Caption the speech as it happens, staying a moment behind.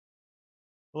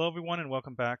Hello, everyone, and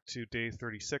welcome back to day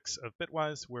 36 of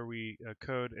Bitwise, where we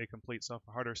code a complete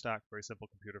software hardware stack for a simple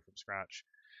computer from scratch.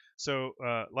 So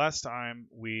last time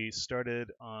we started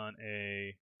on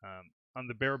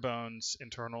the bare bones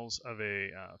internals of a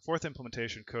fourth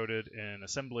implementation coded in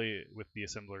assembly with the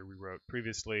assembler we wrote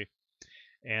previously,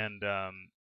 and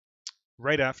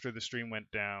right after the stream went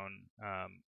down,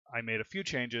 I made a few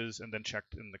changes and then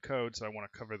checked in the code. So I want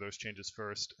to cover those changes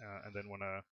first, and then want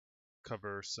to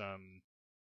cover some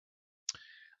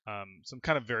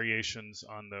kind of variations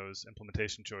on those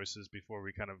implementation choices before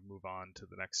we kind of move on to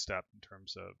the next step in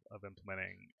terms of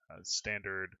implementing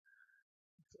standard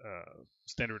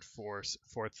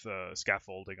fourth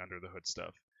scaffolding under the hood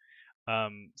stuff.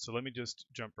 So let me just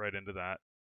jump right into that.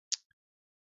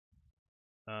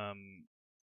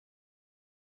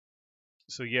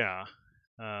 So yeah,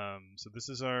 so this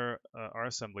is our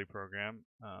assembly program.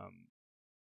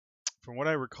 From what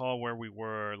I recall, where we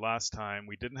were last time,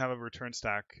 we didn't have a return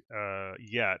stack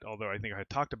yet. Although I think I had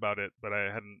talked about it, but I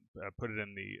hadn't put it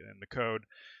in the code.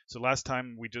 So last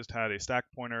time we just had a stack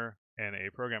pointer and a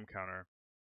program counter,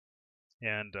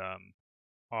 and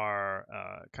our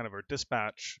kind of our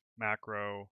dispatch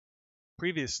macro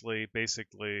previously,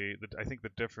 basically, I think the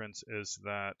difference is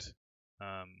that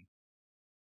um,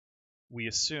 we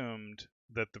assumed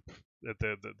that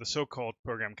the so-called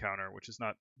program counter, which is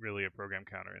not really a program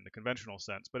counter in the conventional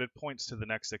sense, but it points to the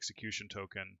next execution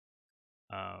token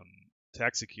um, to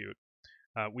execute.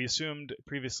 We assumed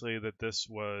previously that this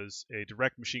was a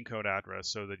direct machine code address,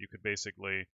 so that you could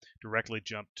basically directly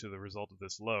jump to the result of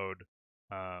this load.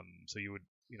 So you would,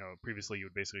 previously you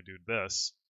would basically do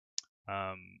this.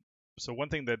 Um, so one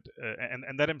thing that,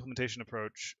 and that implementation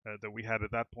approach that we had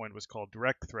at that point was called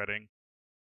direct threading.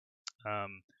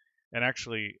 And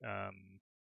actually, I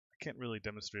can't really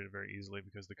demonstrate it very easily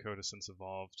because the code has since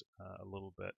evolved a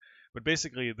little bit. But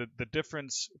basically, the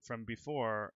difference from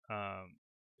before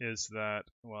is that,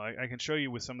 well, I can show you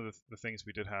with some of the things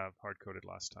we did have hard-coded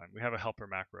last time. We have a helper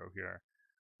macro here.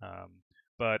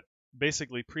 But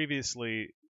basically,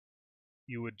 previously,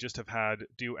 you would just have had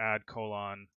do add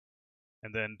colon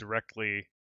and then directly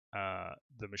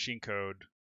the machine code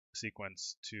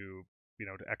sequence to,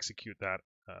 to execute that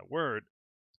word.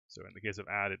 So in the case of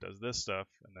add, it does this stuff,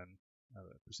 and then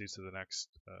proceeds to the next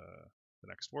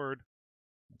word,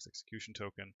 next execution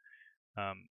token.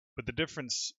 But the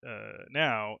difference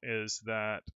now is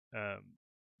that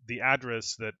the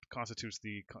address that constitutes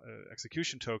the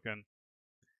execution token,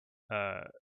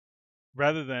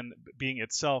 rather than being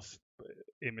itself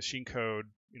a machine code,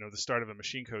 the start of a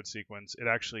machine code sequence, it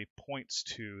actually points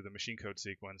to the machine code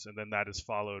sequence, and then that is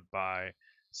followed by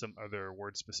some other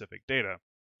word-specific data.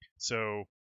 So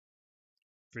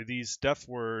for these def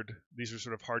word, these are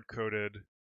sort of hard-coded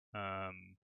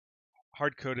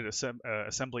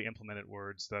assembly implemented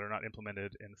words that are not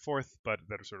implemented in fourth, but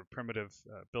that are sort of primitive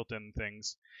built-in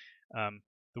things.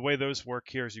 The way those work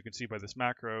here, as you can see by this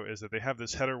macro, is that they have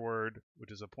this header word,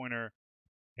 which is a pointer,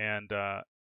 and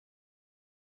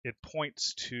it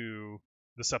points to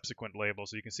the subsequent label.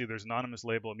 So you can see there's an anonymous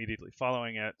label immediately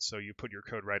following it, so you put your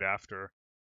code right after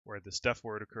where this def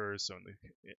word occurs. So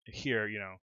here,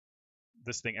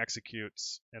 this thing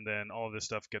executes, and then all of this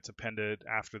stuff gets appended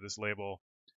after this label,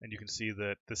 and you can see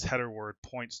that this header word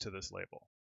points to this label.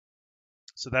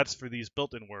 So that's for these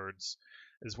built-in words,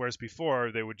 is whereas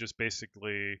before they would just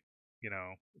basically,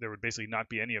 there would basically not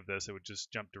be any of this. It would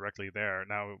just jump directly there.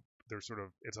 Now there's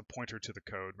it's a pointer to the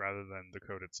code rather than the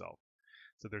code itself.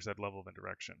 So there's that level of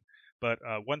indirection. But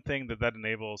one thing that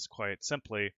enables quite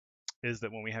simply is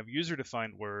that when we have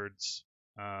user-defined words,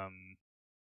 um,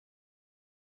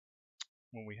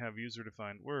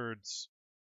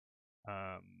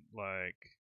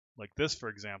 like this, for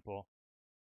example,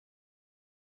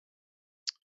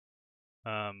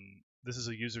 this is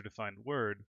a user-defined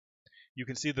word. You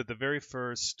can see that the very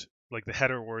first, like the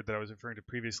header word that I was referring to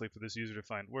previously for this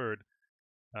user-defined word,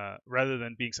 rather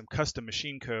than being some custom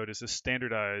machine code, is a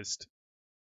standardized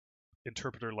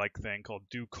interpreter-like thing called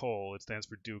do col. It stands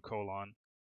for do colon,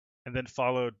 and then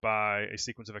followed by a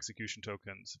sequence of execution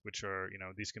tokens, which are,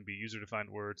 these can be user-defined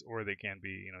words, or they can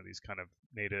be, these kind of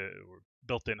native or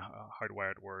built-in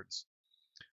hardwired words.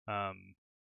 And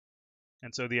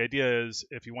so the idea is,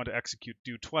 if you want to execute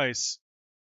do twice,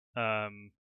 where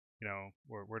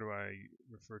do I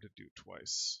refer to do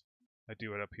twice? I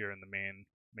do it up here in the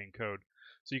main code.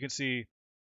 So you can see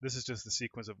this is just the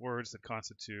sequence of words that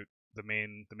constitute the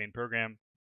main program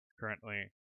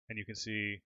currently, and you can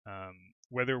see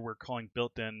whether we're calling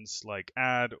built-ins like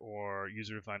add or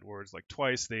user-defined words like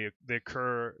twice, they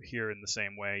occur here in the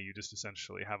same way. You just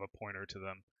essentially have a pointer to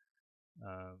them,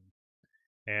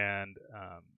 and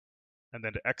And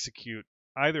then to execute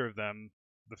either of them,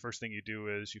 the first thing you do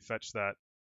is you fetch that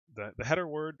the header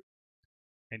word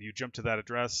and you jump to that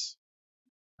address.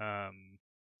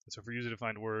 So for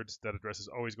user-defined words, that address is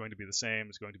always going to be the same.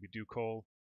 It's going to be do col.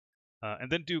 And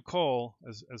then do col,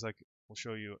 as I will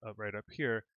show you right up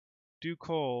here, do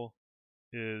col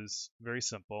is very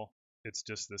simple. It's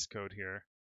just this code here,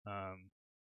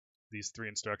 these 3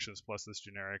 instructions plus this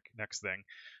generic next thing.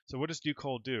 So what does do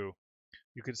col do?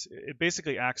 It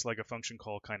basically acts like a function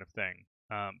call kind of thing.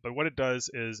 But what it does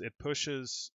is it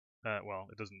pushes, well,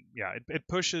 it doesn't, yeah, it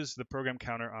pushes the program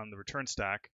counter on the return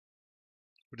stack,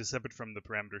 which is separate from the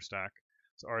parameter stack.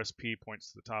 So RSP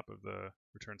points to the top of the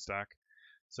return stack.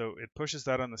 So it pushes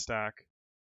that on the stack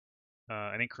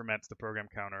and increments the program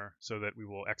counter so that we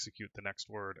will execute the next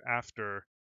word after.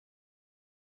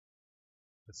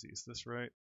 Let's see, is this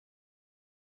right?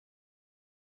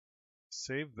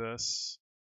 Save this,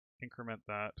 increment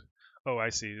that. Oh, I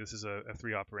see. This is a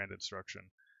 3 operand instruction.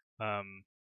 And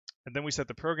then we set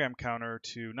the program counter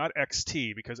to not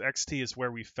xt, because xt is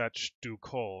where we fetch do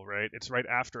col, right? It's right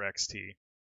after xt,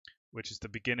 which is the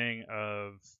beginning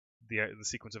of the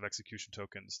sequence of execution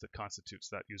tokens that constitutes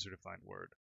that user-defined word.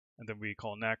 And then we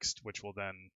call next, which will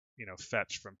then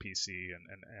fetch from PC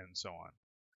and so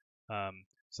on.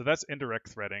 So that's indirect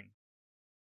threading.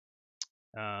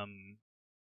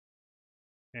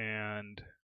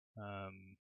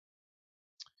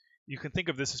 You can think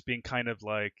of this as being kind of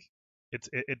like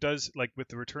it does, like with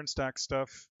the return stack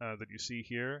stuff that you see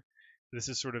here. This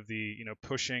is sort of the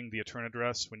pushing the return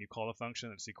address when you call a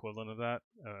function. It's the equivalent of that.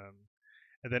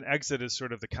 And then exit is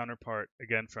sort of the counterpart,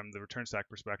 again, from the return stack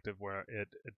perspective, where it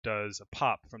does a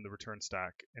pop from the return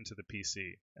stack into the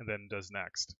PC and then does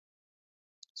next.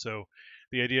 So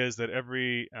the idea is that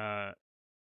every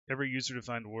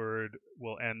user-defined word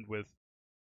will end with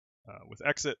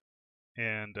exit,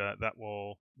 and that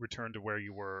will return to where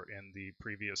you were in the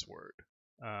previous word.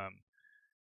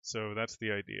 So that's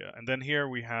the idea. And then here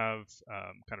we have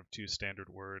kind of 2 standard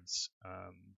words,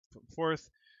 forth,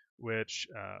 which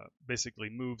basically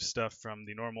moves stuff from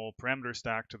the normal parameter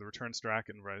stack to the return stack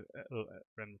and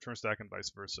return stack and vice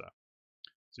versa.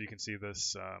 So you can see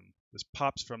this this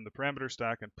pops from the parameter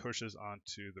stack and pushes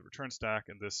onto the return stack,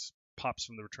 and this pops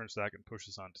from the return stack and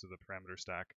pushes onto the parameter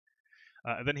stack.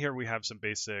 And then here we have some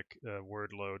basic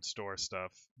word load store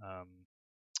stuff,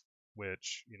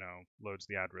 which loads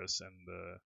the address and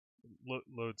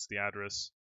loads the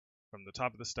address from the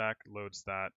top of the stack, loads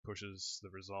that, pushes the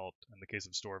result. In the case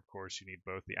of store, of course, you need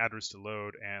both the address to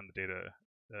load and the data.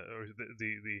 Or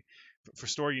for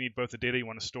store, you need both the data you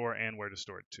want to store and where to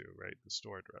store it to, right? The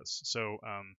store address. So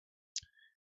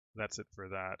that's it for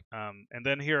that. And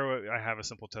then here I have a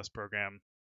simple test program.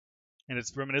 And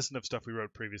it's reminiscent of stuff we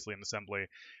wrote previously in assembly.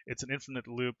 It's an infinite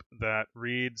loop that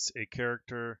reads a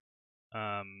character,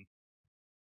 an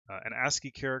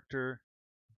ASCII character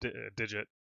digit,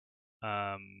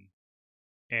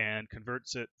 and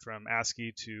converts it from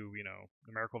ASCII to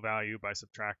numerical value by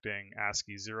subtracting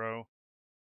ASCII 0.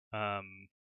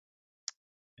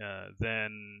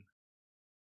 Then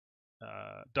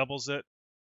doubles it,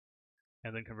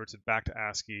 and then converts it back to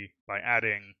ASCII by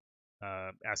adding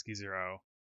ASCII 0.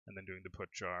 And then doing the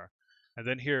put jar. And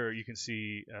then here you can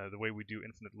see the way we do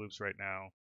infinite loops right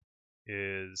now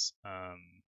is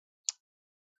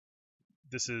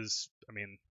this is,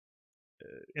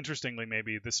 interestingly,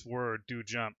 maybe this word do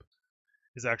jump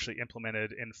is actually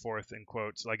implemented in forth in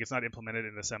quotes. Like, it's not implemented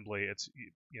in assembly. It's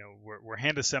we're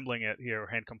hand assembling it here, or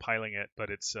hand compiling it,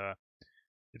 but it's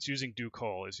using do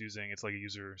col. It's like a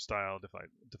user style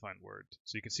defined word.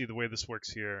 So you can see the way this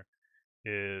works here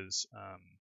is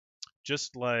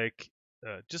just like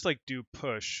do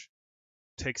push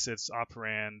takes its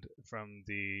operand from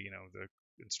the the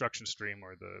instruction stream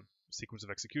or the sequence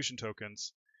of execution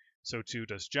tokens, so too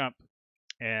does jump.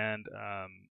 And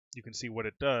you can see what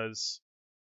it does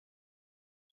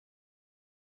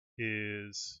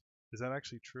is that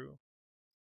actually true?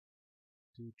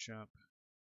 Do jump,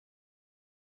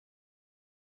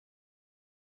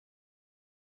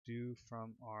 do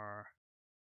from our,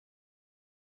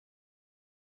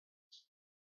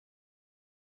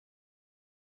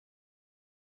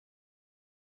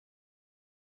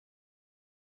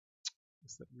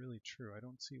 is that really true? I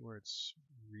don't see where it's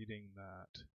reading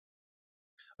that.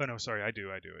 Oh no, sorry, I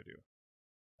do.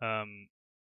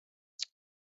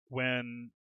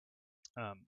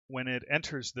 When it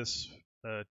enters this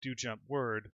do jump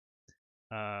word,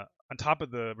 on top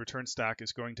of the return stack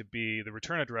is going to be the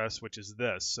return address, which is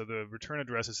this. So the return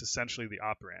address is essentially the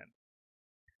operand.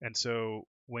 And so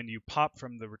when you pop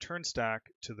from the return stack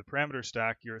to the parameter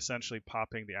stack, you're essentially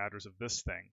popping the address of this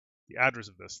thing,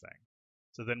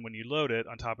 So then when you load it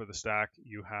on top of the stack,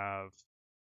 you have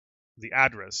the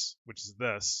address, which is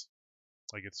this,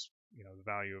 like it's, the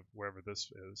value of wherever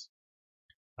this is.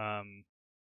 And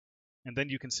then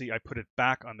you can see I put it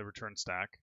back on the return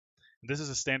stack. And this is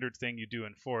a standard thing you do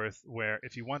in Forth, where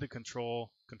if you want to control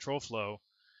flow,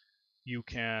 you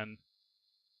can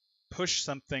push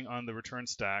something on the return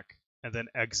stack and then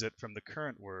exit from the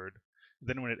current word.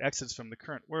 Then when it exits from the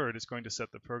current word, it's going to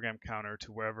set the program counter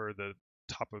to wherever the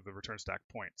top of the return stack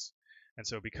points. And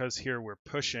so because here we're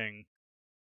pushing,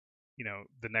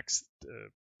 the next,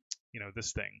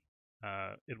 this thing,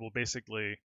 it will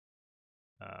basically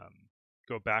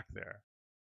go back there.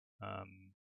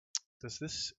 Does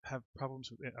this have problems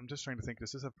with it? I'm just trying to think,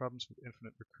 does this have problems with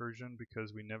infinite recursion?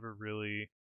 Because we never really,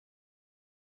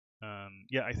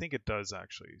 yeah, I think it does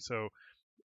actually. So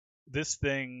this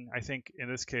thing, I think in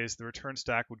this case, the return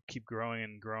stack would keep growing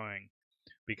and growing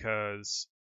because,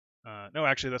 no,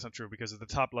 actually that's not true, because at the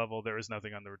top level, there is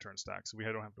nothing on the return stack. So we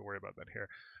don't have to worry about that here.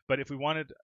 But if we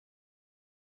wanted,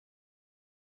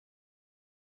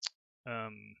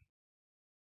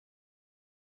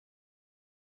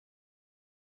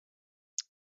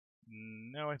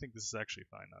 no, I think this is actually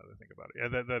fine now that I think about it.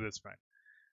 Yeah, that is fine.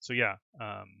 So yeah,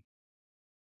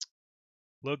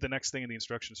 load the next thing in the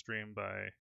instruction stream by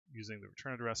using the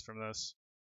return address from this,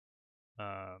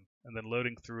 and then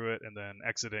loading through it and then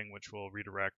exiting, which will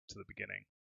redirect to the beginning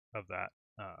of that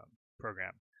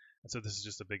program. And so this is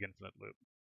just a big infinite loop.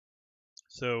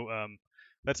 So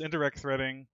that's indirect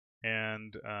threading,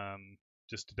 and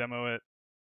just to demo it,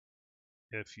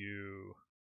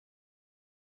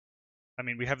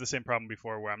 we have the same problem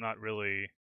before where I'm not really,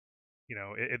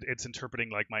 it's interpreting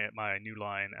like my new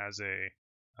line as a,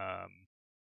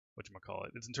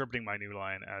 whatchamacallit, it's interpreting my new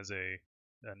line as a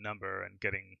number and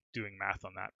doing math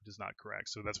on that, which is not correct.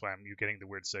 So that's why you're getting the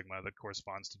weird sigma that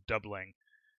corresponds to doubling,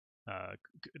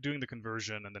 doing the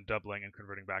conversion and then doubling and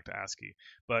converting back to ASCII.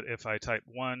 But if I type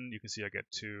 1, you can see I get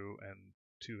 2, and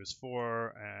 2 is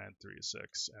 4, and 3 is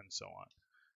 6, and so on.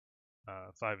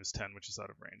 5 is 10, which is out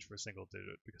of range for a single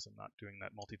digit because I'm not doing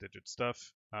that multi-digit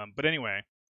stuff. But anyway,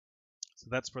 so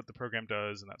that's what the program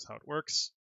does, and that's how it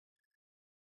works.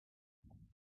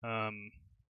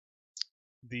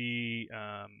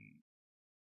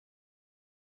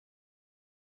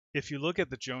 If you look at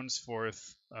the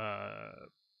Jones-Forth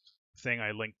thing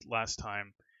I linked last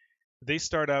time, they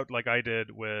start out like I did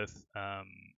with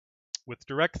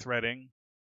direct threading,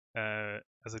 as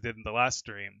I did in the last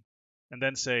stream, and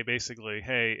then say basically,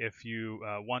 hey, if you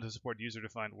want to support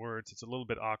user-defined words, it's a little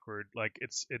bit awkward. Like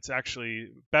it's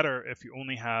actually better if you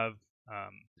only have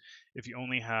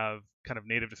kind of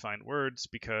native defined words,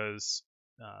 because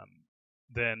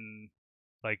then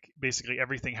like basically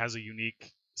everything has a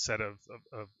unique set of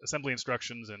assembly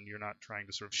instructions, and you're not trying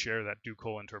to sort of share that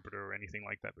do-call interpreter or anything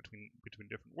like that between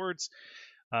different words.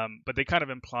 But they kind of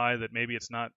imply that maybe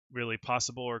it's not really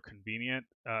possible or convenient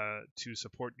to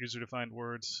support user-defined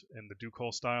words in the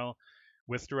do-call style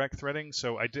with direct threading.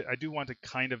 So I do want to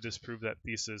kind of disprove that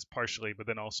thesis partially, but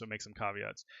then also make some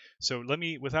caveats. So let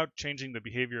me, without changing the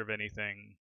behavior of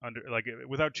anything,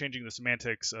 without changing the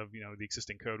semantics of the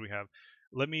existing code we have,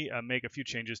 let me make a few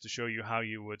changes to show you how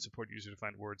you would support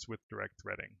user-defined words with direct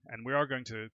threading. And we are going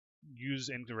to use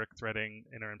indirect threading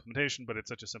in our implementation, but it's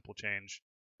such a simple change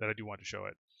that I do want to show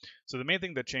it. So the main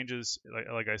thing that changes,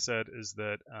 like I said, is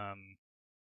that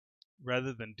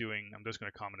rather than doing, I'm just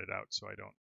going to comment it out so I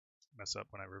don't mess up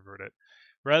when I revert it.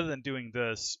 Rather than doing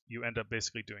this, you end up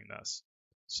basically doing this.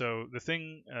 So the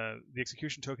thing, the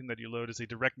execution token that you load is a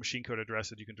direct machine code address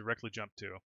that you can directly jump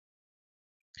to.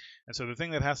 And so the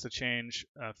thing that has to change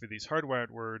for these hardwired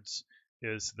words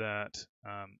is that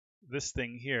this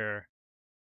thing here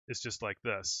is just like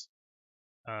this.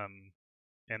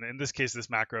 And in this case, this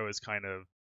macro is kind of,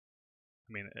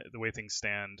 the way things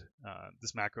stand,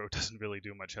 this macro doesn't really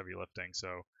do much heavy lifting,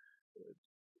 so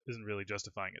it isn't really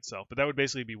justifying itself. But that would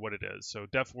basically be what it is. So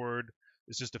def word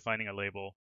is just defining a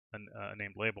label, a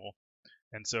named label.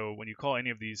 And so when you call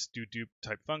any of these do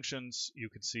type functions, you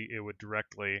could see it would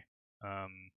directly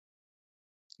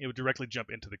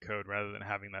jump into the code rather than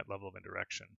having that level of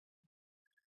indirection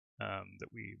that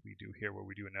we do here, where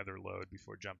we do another load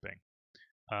before jumping.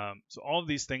 So all of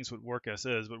these things would work as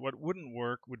is, but what wouldn't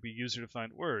work would be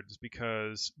user-defined words,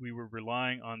 because we were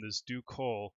relying on this do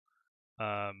call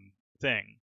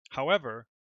thing. However,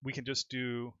 we can just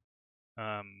do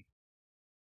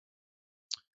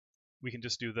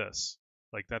this.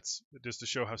 Like, that's just to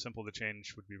show how simple the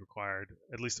change would be required,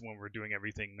 at least when we're doing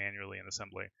everything manually in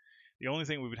assembly. The only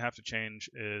thing we would have to change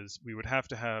is we would have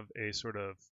to have a sort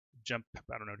of jump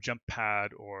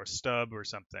pad or stub or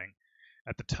something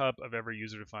at the top of every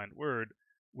user-defined word,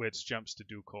 which jumps to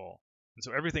do call. And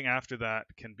so everything after that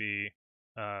can be,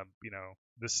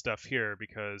 this stuff here,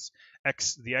 because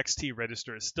the xt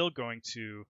register is still going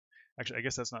to, actually, I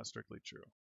guess that's not strictly true.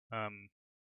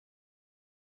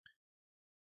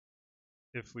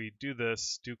 If we do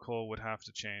this, do call would have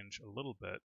to change a little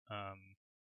bit.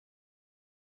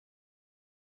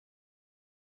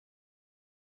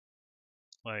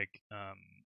 We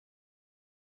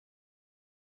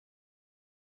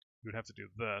would have to do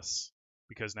this,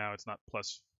 because now it's not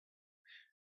plus.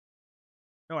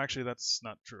 No, actually, that's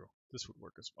not true. This would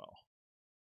work as well.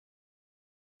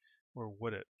 Or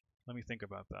would it? Let me think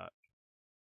about that.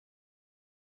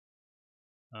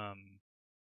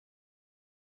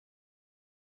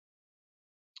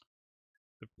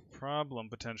 The problem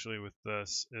potentially with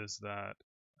this is that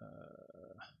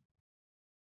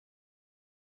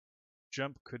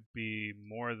jump could be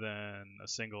more than a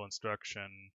single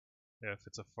instruction if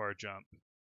it's a far jump.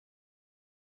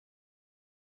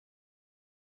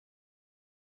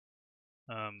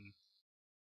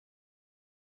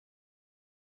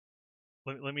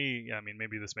 Let me, yeah, I mean,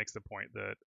 maybe this makes the point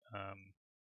that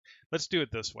let's do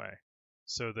it this way,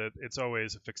 so that it's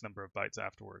always a fixed number of bytes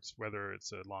afterwards, whether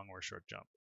it's a long or a short jump.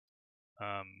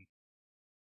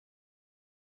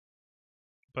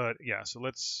 But yeah, so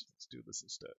let's do this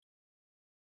instead.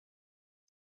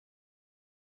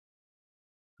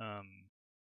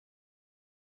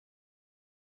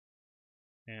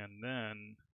 And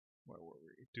then, where were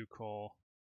we? Do call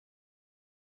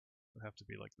would have to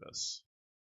be like this.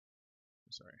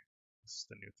 I'm sorry, this is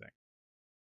the new thing.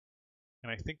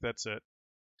 And I think that's it.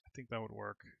 I think that would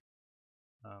work,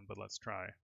 but let's try.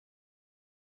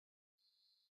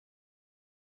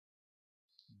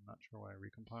 I'm not sure why I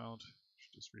recompiled.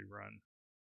 Should just rerun.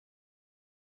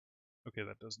 Okay,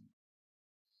 that doesn't.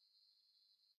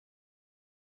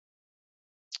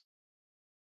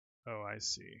 Oh, I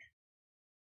see.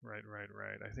 Right.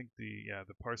 I think the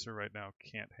parser right now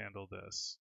can't handle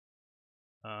this.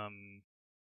 I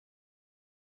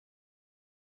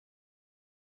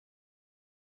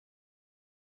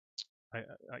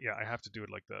have to do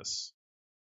it like this.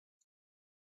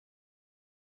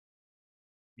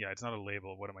 Yeah, it's not a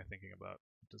label. What am I thinking about?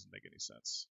 It doesn't make any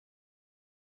sense.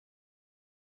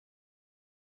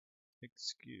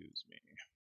 Excuse me.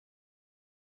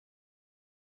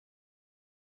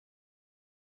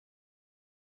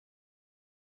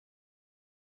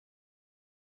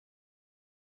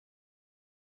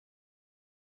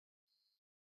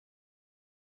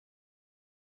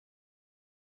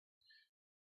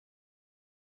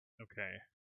 Okay.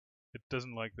 It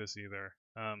doesn't like this either.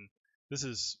 This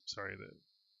is, sorry,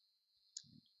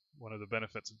 one of the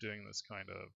benefits of doing this kind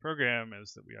of program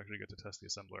is that we actually get to test the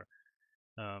assembler.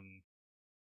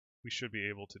 We should be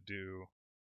able to do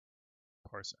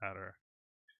parse adder.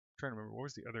 I'm trying to remember, what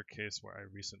was the other case where I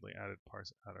recently added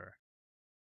parse adder?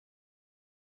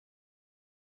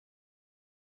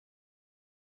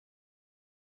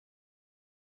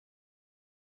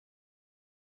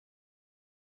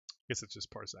 I guess it's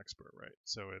just parse expert, right?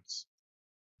 So it's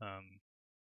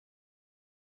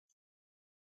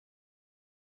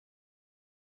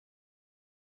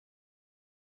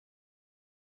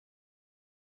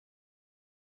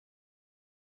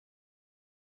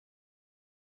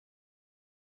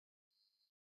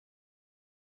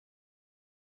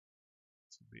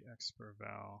this would be expert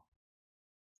val,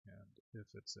 and if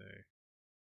it's a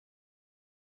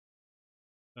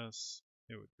this,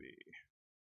 it would be.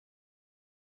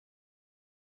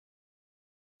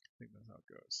 I think that's how it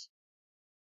goes.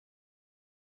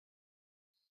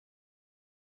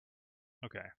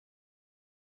 Okay.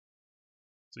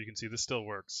 So you can see this still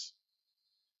works.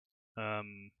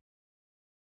 And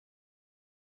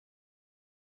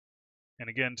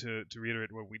again, to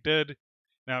reiterate what we did,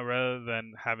 now rather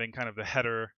than having kind of the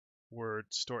header word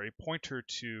store a pointer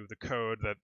to the code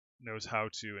that knows how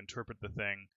to interpret the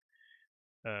thing,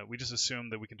 we just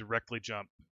assume that we can directly jump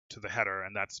to the header,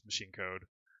 and that's machine code.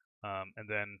 And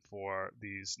then for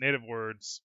these native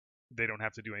words, they don't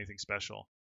have to do anything special.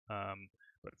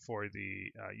 But for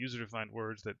the user-defined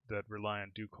words that rely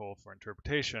on do call for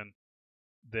interpretation,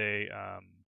 they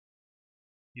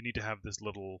you need to have this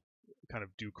little kind of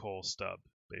do call stub,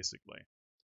 basically.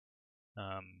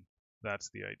 That's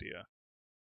the idea.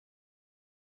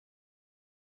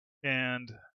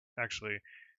 And actually,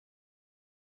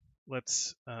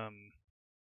 let's.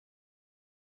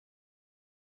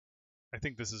 I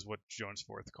think this is what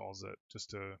Jonesforth calls it,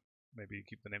 just to maybe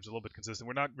keep the names a little bit consistent.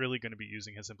 We're not really going to be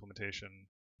using his implementation,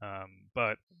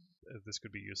 but this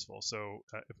could be useful. So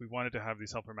if we wanted to have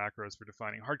these helper macros for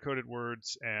defining hard-coded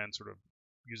words and sort of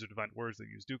user-defined words that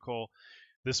use do call,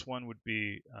 this one would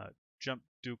be jump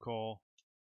do call,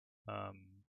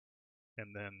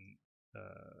 and then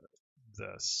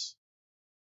this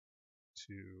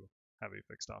to have a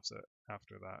fixed offset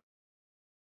after that.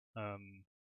 And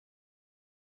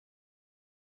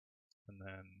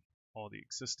then all the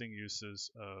existing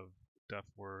uses of def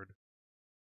word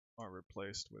are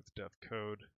replaced with def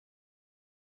code,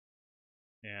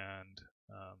 and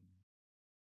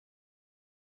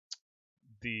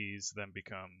these then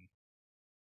become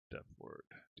def word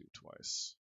do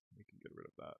twice. We can get rid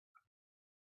of that.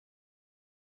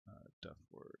 Def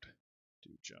word do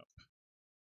jump.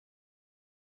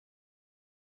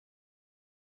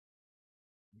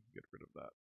 We can get rid of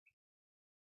that.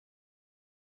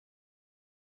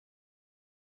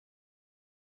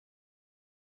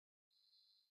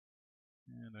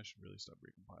 And I should really stop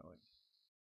recompiling.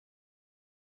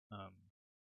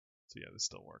 So yeah, this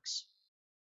still works.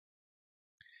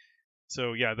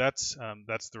 So yeah, that's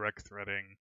direct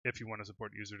threading if you want to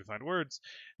support user-defined words.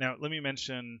 Now let me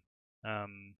mention, I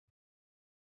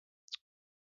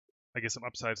guess, some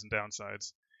upsides and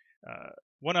downsides.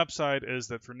 One upside is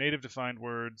that for native defined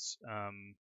words,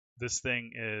 this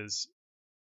thing is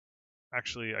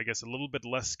actually, I guess, a little bit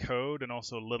less code and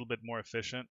also a little bit more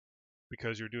efficient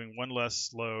because you're doing one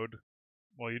less load.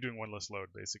 Well, you're doing one less load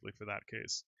basically for that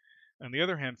case. On the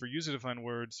other hand, for user-defined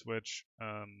words, which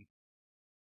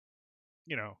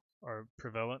you know, are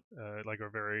prevalent, like are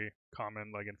very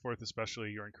common, like in Forth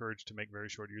especially, you're encouraged to make very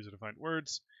short user-defined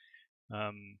words.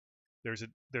 There's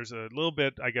a little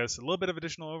bit, I guess, a little bit of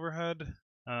additional overhead.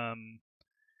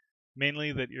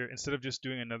 Mainly that you're, instead of just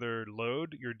doing another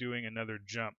load, you're doing another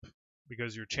jump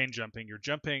because you're chain jumping. You're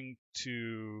jumping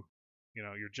to,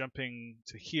 you're jumping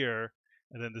to here,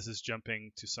 and then this is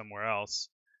jumping to somewhere else.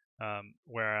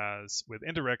 Whereas with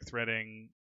indirect threading,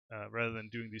 rather than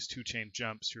doing these two chain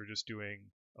jumps, you're just doing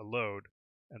a load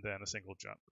and then a single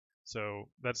jump. So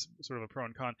that's sort of a pro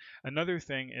and con. Another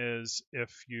thing is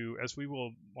if you, as we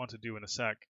will want to do in a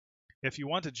sec, if you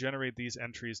want to generate these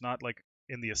entries, not like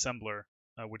in the assembler,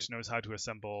 which knows how to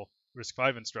assemble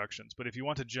RISC-V instructions, but if you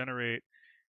want to generate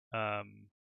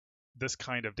this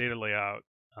kind of data layout,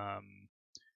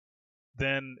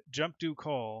 then jump do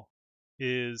call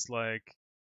is like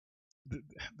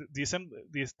the assembly.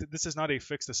 This is not a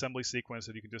fixed assembly sequence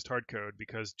that you can just hard code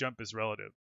because jump is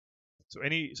relative. So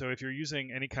if you're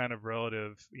using any kind of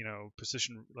relative,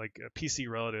 precision, like a PC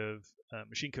relative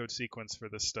machine code sequence for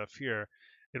this stuff here,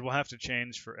 it will have to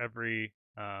change for every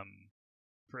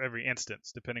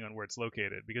instance, depending on where it's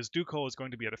located. Because do call is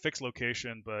going to be at a fixed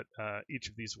location, but each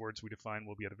of these words we define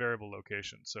will be at a variable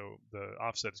location, so the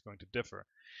offset is going to differ.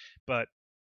 But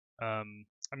I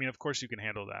mean, of course you can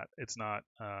handle that. It's not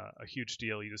a huge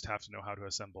deal. You just have to know how to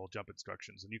assemble jump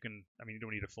instructions, and you can. I mean, you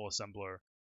don't need a full assembler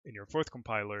in your Forth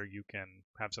compiler. You can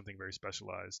have something very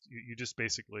specialized. You just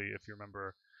basically, if you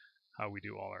remember how we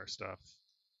do all our stuff,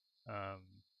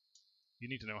 you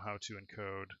need to know how to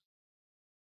encode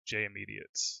J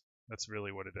immediates. That's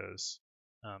really what it is.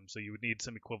 So you would need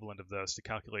some equivalent of this to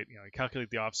calculate. You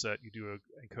calculate the offset. You do a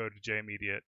encode J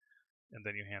immediate, and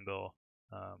then you handle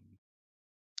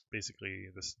basically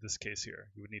this case here.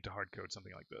 You would need to hard code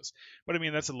something like this. But I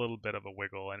mean, that's a little bit of a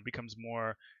wiggle, and it becomes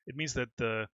more. It means that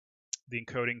the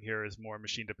encoding here is more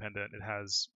machine dependent. It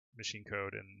has machine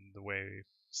code in the way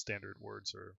standard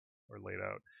words are laid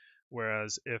out.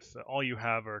 Whereas if all you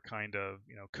have are kind of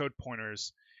code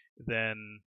pointers,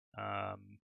 then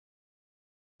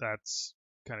that's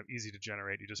kind of easy to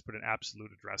generate. You just put an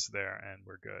absolute address there and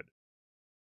we're good.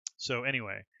 So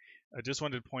anyway, I just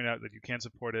wanted to point out that you can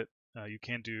support it. You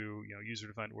can do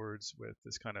user-defined words with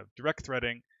this kind of direct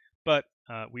threading, but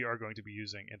we are going to be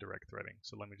using indirect threading.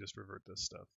 So let me just revert this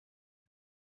stuff.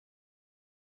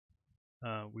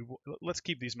 Let's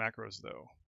keep these macros though.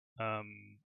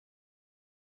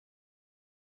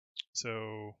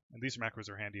 And these macros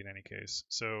are handy in any case.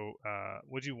 So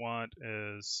what you want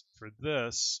is, for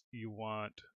this, you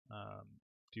want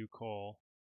do call,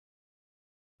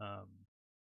 and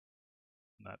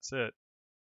that's it.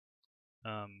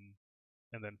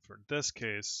 And then for this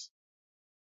case,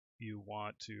 you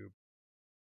want to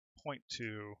point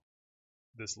to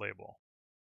this label,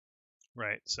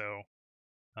 right? So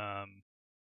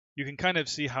you can kind of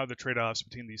see how the trade-offs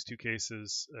between these two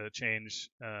cases change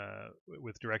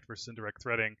with direct versus indirect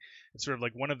threading. It's sort of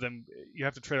like one of them, you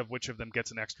have to trade off which of them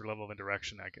gets an extra level of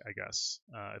indirection, I guess,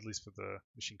 at least for the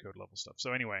machine code level stuff.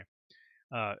 So anyway,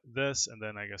 this, and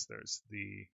then I guess there's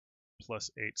the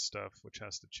 +8 stuff, which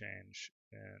has to change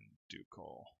in do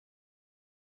call.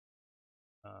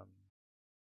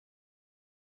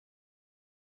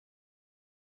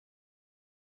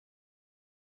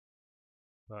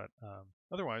 But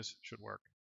otherwise, should work.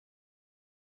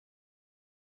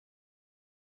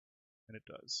 and it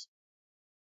does.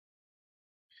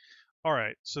 All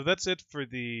right, so that's it for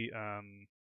the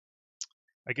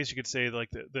I guess you could say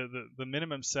like the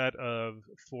minimum set of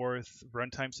forth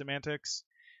runtime semantics.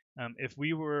 If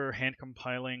we were hand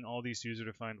compiling all these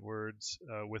user-defined words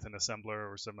with an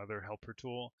assembler or some other helper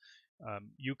tool,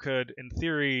 you could, in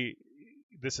theory,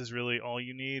 this is really all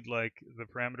you need, like the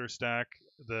parameter stack,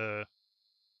 the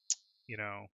you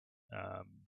know um,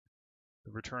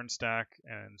 the return stack,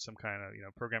 and some kind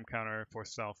of program counter, forth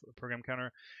style program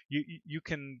counter. You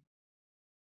can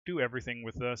do everything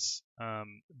with this,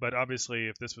 but obviously,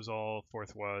 if this was all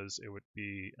forth was, it would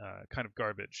be kind of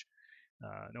garbage.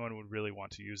 No one would really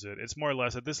want to use it. It's more or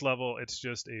less at this level, it's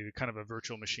just a kind of a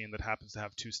virtual machine that happens to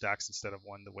have two stacks instead of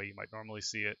one, the way you might normally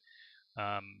see it,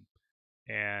 um,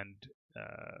 and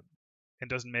uh, and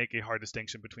doesn't make a hard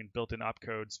distinction between built-in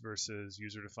opcodes versus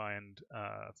user-defined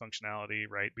functionality,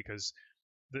 right? Because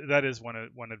that is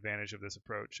one advantage of this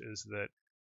approach is that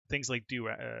things like do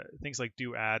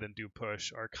add and do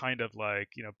push are kind of like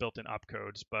built-in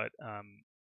opcodes, but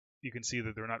you can see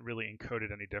that they're not really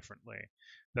encoded any differently.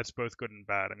 That's both good and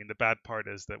bad. I mean, the bad part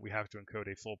is that we have to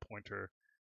encode a full pointer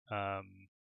um,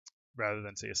 rather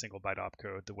than say a single byte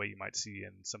opcode, the way you might see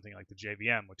in something like the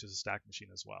JVM, which is a stack machine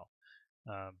as well.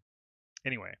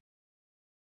 Anyway,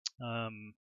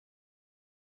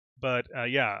 but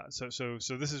yeah, so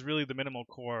this is really the minimal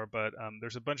core, but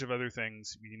there's a bunch of other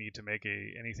things you need to make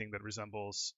anything that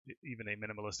resembles even a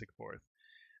minimalistic forth.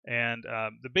 And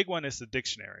the big one is the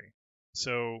dictionary.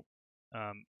 So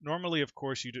normally, of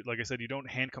course, like I said, you don't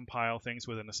hand compile things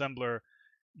with an assembler.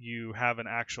 You have an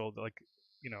actual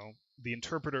the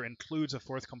interpreter includes a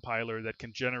forth compiler that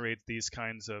can generate these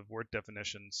kinds of word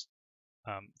definitions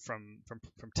from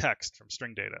text, from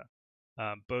string data,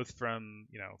 both from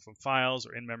files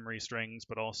or in-memory strings,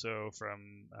 but also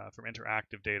from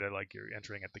interactive data like you're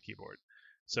entering at the keyboard.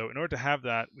 So in order to have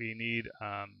that, we need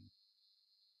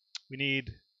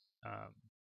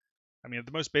I mean, at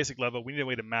the most basic level, we need a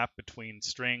way to map between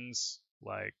strings,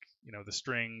 like the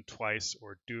string twice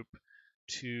or dupe,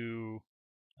 to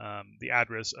the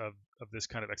address of this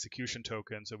kind of execution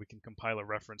token, so we can compile a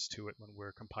reference to it when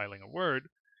we're compiling a word.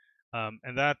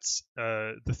 And that's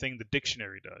the thing the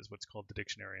dictionary does, what's called the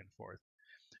dictionary in forth.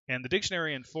 And the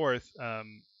dictionary in forth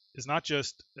is not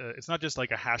just it's not just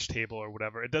like a hash table or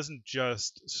whatever. It doesn't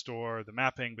just store the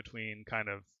mapping between kind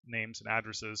of names and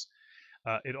addresses.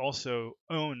 It also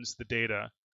owns the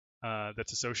data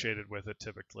that's associated with it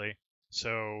typically.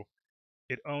 So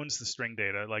it owns the string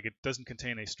data. Like it doesn't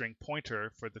contain a string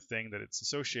pointer for the thing that it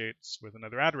associates with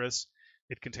another address.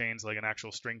 It contains like an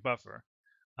actual string buffer.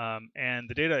 And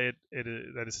the data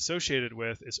that is associated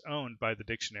with is owned by the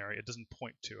dictionary. It doesn't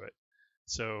point to it.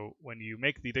 So when you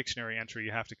make the dictionary entry,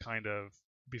 you have to kind of,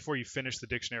 before you finish the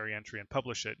dictionary entry and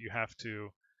publish it, you have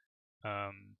to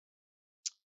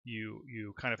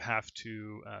you kind of have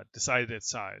to decide its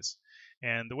size.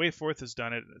 And the way Forth has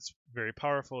done it, it's very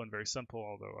powerful and very simple,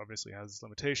 although obviously has its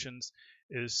limitations,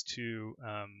 is to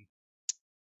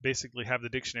basically have the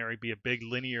dictionary be a big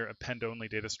linear append-only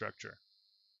data structure.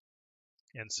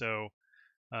 And so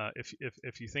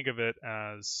if you think of it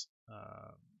as,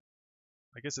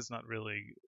 I guess it's not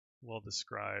really well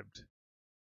described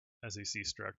as a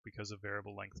C-struct because of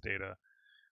variable length data,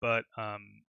 but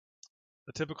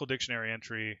a typical dictionary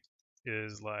entry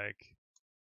is like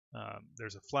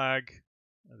there's a flag.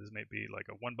 This may be like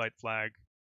a 1-byte flag.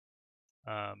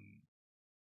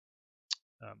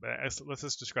 But let's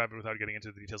just describe it without getting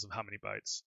into the details of how many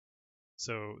bytes.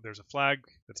 So there's a flag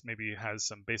that's maybe has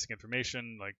some basic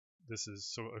information, like this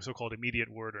is a so-called immediate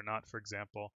word or not, for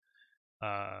example.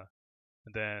 And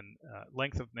then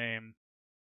length of name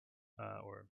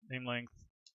or name length,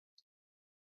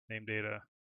 name data,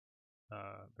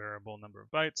 variable number of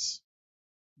bytes,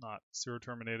 not zero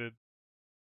terminated,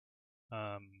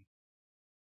 and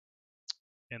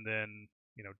then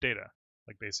data,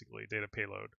 like basically data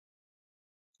payload.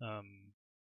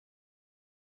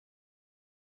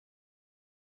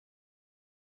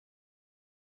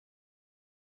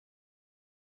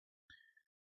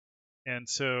 And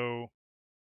so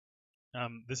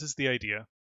this is the idea.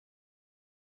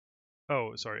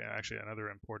 Oh, sorry, actually another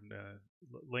important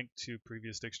link to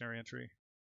previous dictionary entry,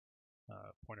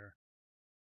 pointer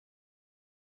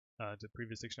to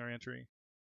previous dictionary entry,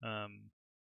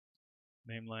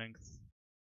 name length,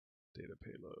 data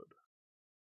payload,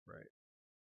 right.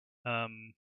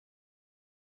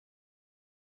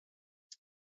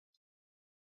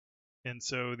 And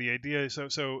so the idea is,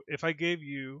 so if I gave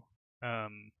you a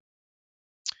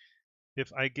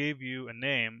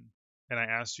name and I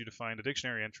asked you to find a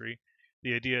dictionary entry,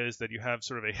 the idea is that you have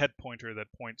sort of a head pointer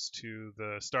that points to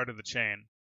the start of the chain,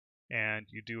 and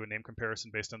you do a name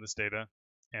comparison based on this data.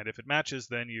 And if it matches,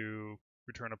 then you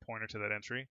return a pointer to that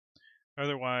entry.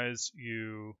 Otherwise,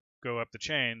 you go up the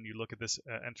chain, you look at this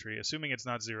entry, assuming it's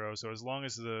not 0. So as long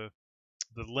as the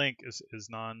link is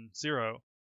non-zero,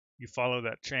 you follow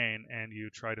that chain and you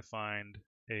try to find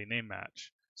a name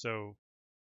match. So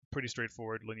pretty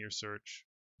straightforward linear search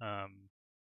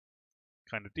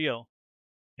kind of deal.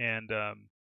 And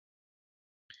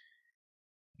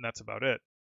that's about it.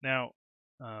 Now,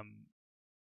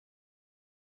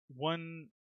 when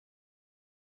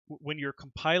you're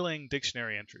compiling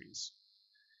dictionary entries,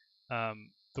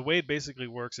 the way it basically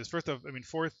works is fourth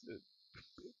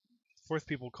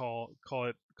people call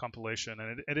it compilation,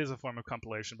 and it is a form of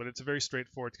compilation, but it's a very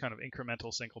straightforward kind of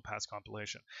incremental single pass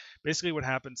compilation. Basically what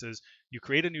happens is you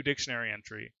create a new dictionary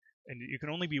entry, and you can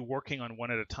only be working on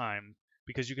one at a time,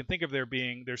 because you can think of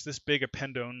there's this big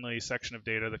append only section of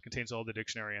data that contains all the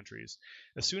dictionary entries.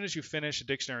 As soon as you finish a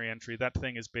dictionary entry, that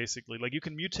thing is basically like, you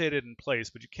can mutate it in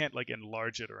place, but you can't like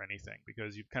enlarge it or anything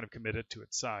because you've kind of committed to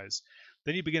its size.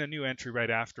 Then you begin a new entry right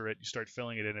after it, you start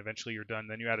filling it in, eventually you're done,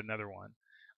 then you add another one.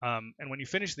 And when you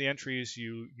finish the entries,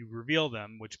 you reveal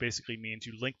them, which basically means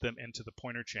you link them into the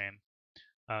pointer chain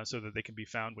so that they can be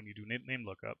found when you do name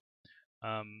lookup.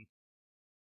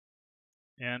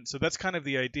 And so that's kind of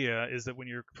the idea, is that when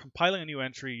you're compiling a new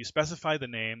entry, you specify the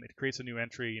name, it creates a new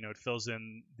entry, it fills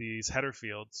in these header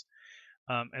fields,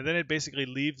 and then it basically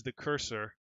leaves the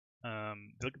cursor,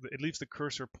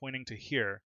 pointing to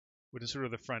here, which is sort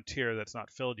of the frontier that's not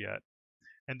filled yet.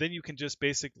 And then you can just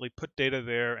basically put data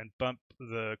there and bump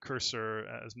the cursor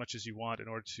as much as you want in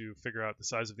order to figure out the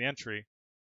size of the entry.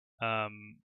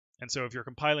 And so if you're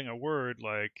compiling a word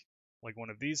like one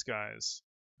of these guys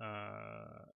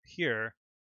here,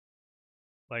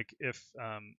 like if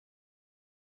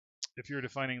you're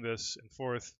defining this in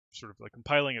Forth, sort of like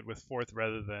compiling it with Forth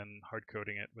rather than hard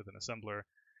coding it with an assembler,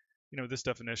 this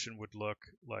definition would look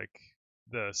like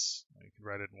this. You can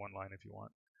write it in one line if you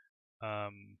want.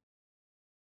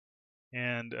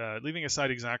 And leaving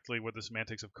aside exactly what the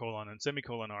semantics of colon and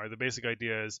semicolon are, the basic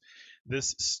idea is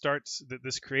this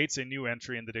creates a new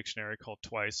entry in the dictionary called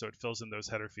twice, so it fills in those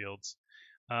header fields,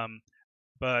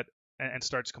 and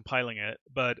starts compiling it.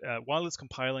 But while it's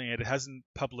compiling it, it hasn't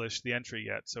published the entry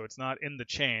yet, so it's not in the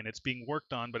chain. It's being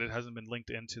worked on, but it hasn't been linked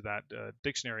into that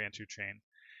dictionary entry chain.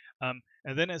 And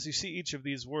then as you see each of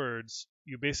these words,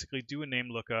 you basically do a name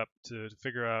lookup to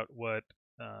figure out what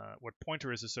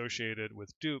pointer is associated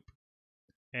with dupe,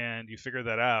 and you figure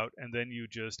that out, and then you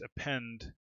just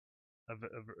append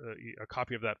a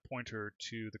copy of that pointer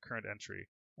to the current entry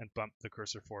and bump the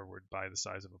cursor forward by the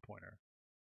size of a pointer.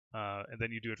 And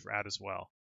then you do it for add as well.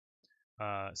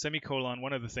 Semicolon,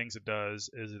 one of the things it does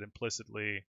is it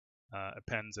implicitly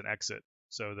appends an exit,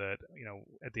 so that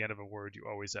at the end of a word you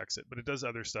always exit. But it does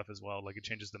other stuff as well, like it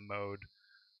changes the mode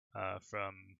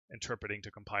from interpreting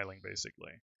to compiling,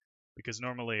 basically. Because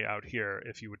normally out here,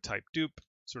 if you would type dupe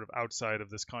sort of outside of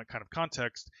this kind of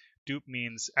context, dupe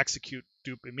means execute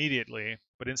dupe immediately,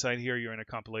 but inside here you're in a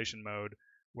compilation mode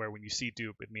where when you see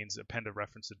dupe, it means append a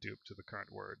reference to dupe to the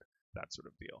current word, that sort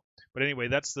of deal. But anyway,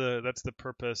 that's the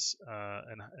purpose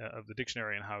of the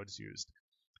dictionary and how it's used.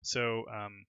 So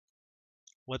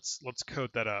let's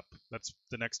code that up. That's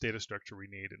the next data structure we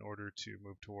need in order to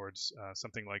move towards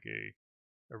something like a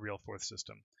real Forth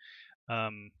system.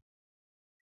 And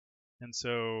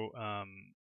so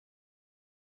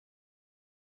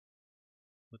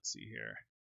let's see here.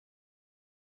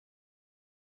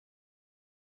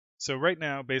 So right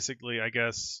now, basically, I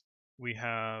guess we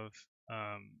have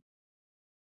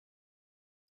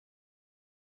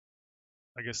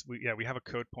we have a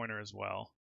code pointer as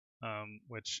well,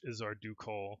 which is our do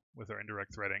call with our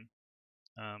indirect threading,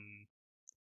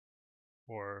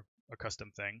 or a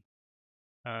custom thing.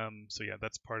 So yeah,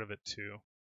 that's part of it too.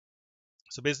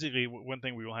 So basically, one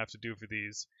thing we will have to do for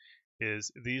these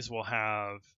is these will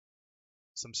have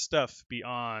some stuff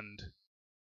beyond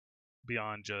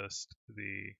just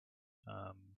the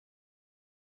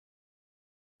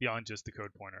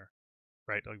code pointer,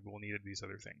 right? Like we'll need these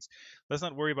other things. Let's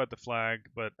not worry about the flag,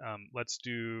 but let's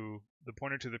do the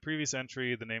pointer to the previous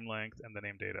entry, the name length, and the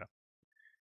name data.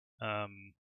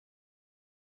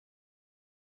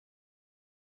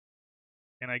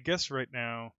 And I guess right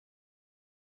now,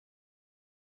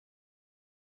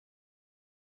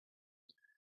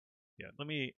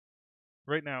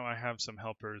 right now I have some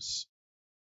helpers.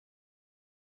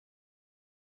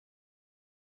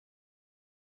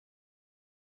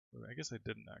 I guess I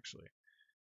didn't actually.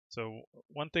 So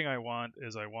one thing I want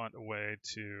is I want a way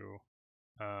to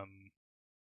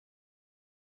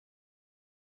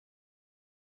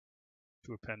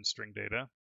append string data.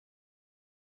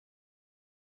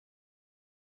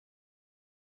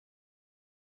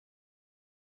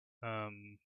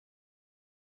 Um,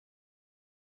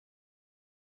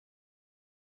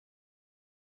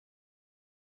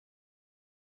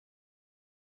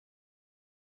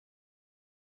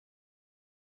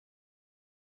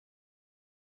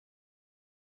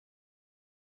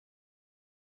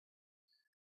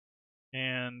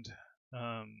 and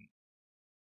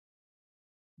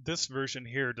this version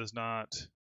here does not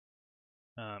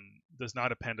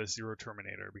append a zero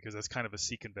terminator because that's kind of a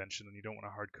C convention, and you don't want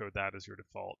to hard code that as your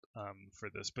default for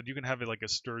this. But you can have it like a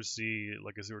stir Z,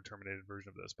 like a zero terminated version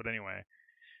of this. But anyway,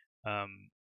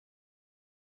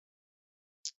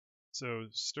 so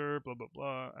stir blah blah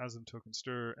blah asm token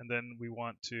stir, and then we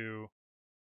want to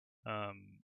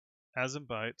asm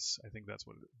bytes. I think that's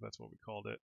what we called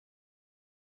it.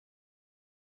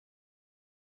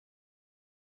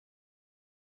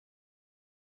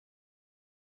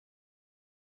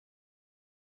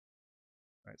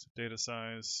 Right, so data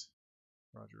size,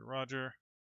 Roger, Roger.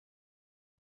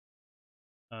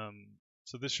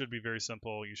 So this should be very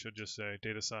simple. You should just say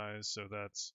data size, so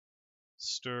that's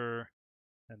stir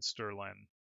and stirlen.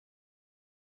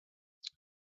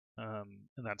 And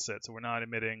that's it. So we're not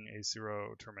emitting a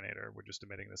zero terminator. We're just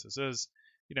emitting this as is.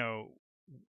 You know,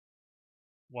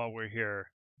 while we're here,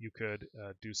 you could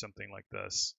do something like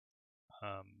this,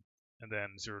 and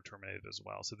then zero terminated as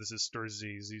well. So this is stir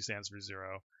Z. Z stands for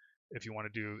zero. If you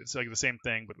want to do, it's like the same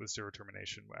thing, but with zero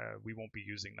termination. We won't be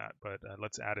using that, but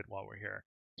let's add it while we're here.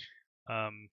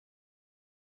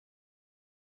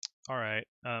 All right.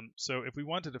 So if we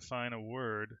want to define a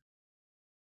word,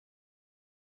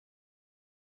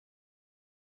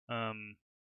 let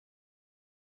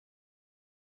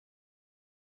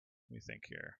me think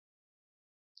here.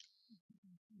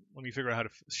 Let me figure out how to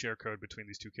share code between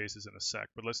these two cases in a sec,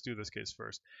 but let's do this case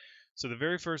first. So the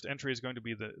very first entry is going to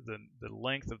be the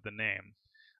length of the name,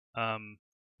 and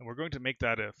we're going to make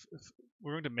that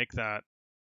we're going to make that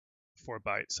 4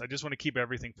 bytes. I just want to keep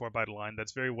everything 4-byte aligned.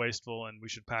 That's very wasteful, and we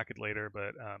should pack it later,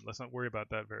 but let's not worry about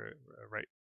that right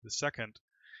the second.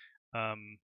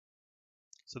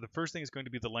 So the first thing is going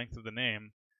to be the length of the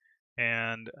name,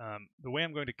 and the way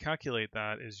I'm going to calculate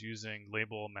that is using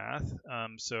label math.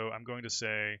 So I'm going to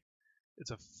say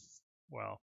it's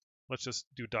well, let's just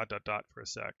do ... for a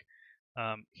sec.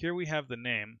 Here we have the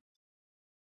name.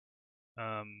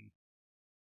 So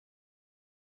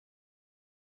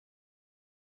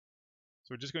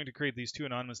we're just going to create these two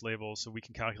anonymous labels so we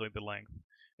can calculate the length.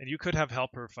 And you could have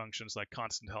helper functions like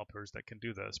constant helpers that can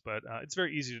do this, but it's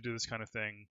very easy to do this kind of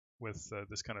thing with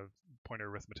this kind of pointer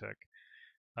arithmetic.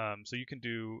 So you can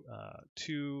do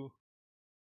 2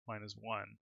 minus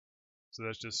 1. So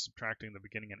that's just subtracting the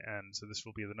beginning and end. So this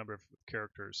will be the number of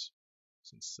characters,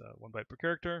 since 1 byte per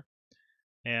character.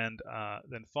 And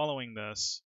then following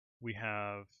this, we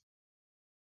have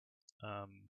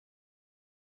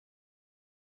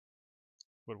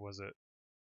what was it?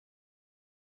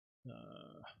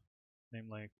 Name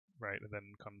length, right? And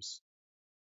then comes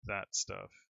that stuff.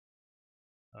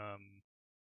 I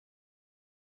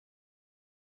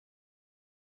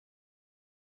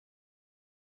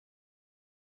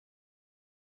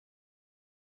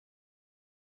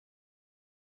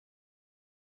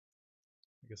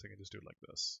guess I can just do it like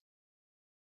this.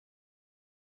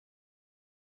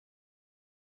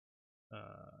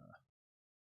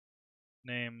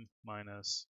 Name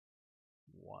minus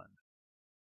 1.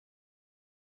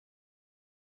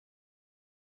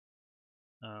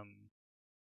 I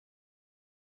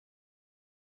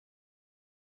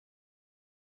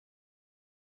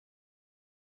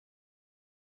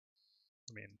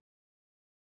mean,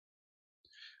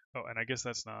 oh, and I guess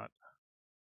that's not.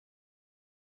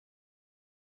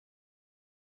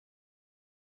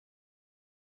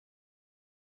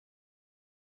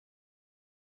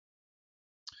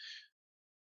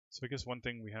 So I guess one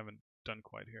thing we haven't done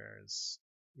quite here is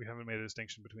we haven't made a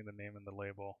distinction between the name and the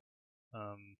label.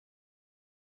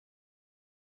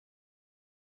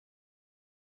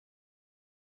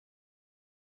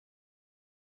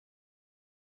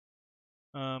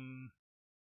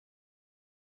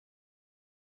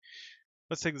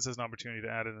 Let's take this as an opportunity to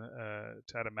add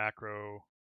a macro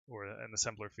or an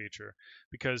assembler feature,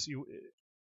 because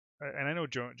and I know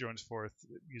Jones Forth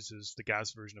uses the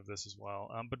gas version of this as well.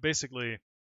 But basically,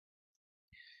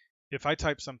 if I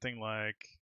type something like,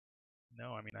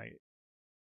 no, I mean, I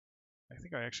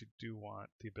think I actually do want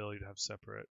the ability to have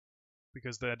separate,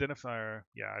 because the identifier,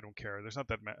 yeah, I don't care. There's not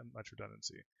that much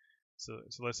redundancy. So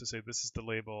let's just say this is the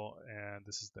label and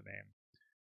this is the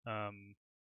name.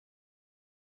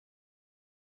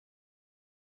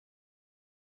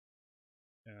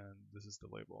 And this is the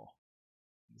label.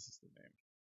 This is the name.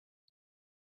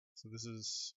 So this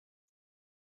is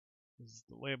This is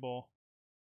the label.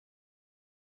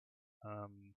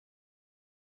 Um,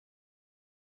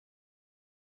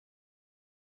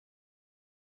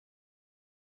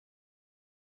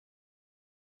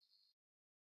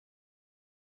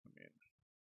 I mean,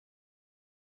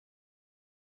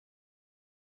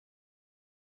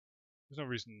 there's no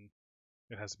reason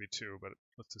it has to be 2, but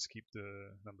let's just keep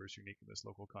the numbers unique in this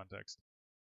local context.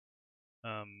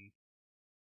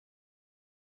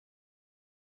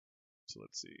 So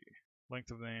let's see,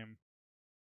 length of name,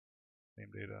 name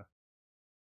data,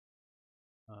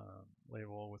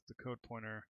 label with the code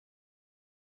pointer.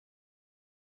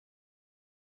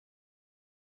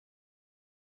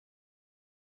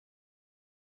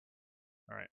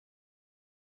 All right.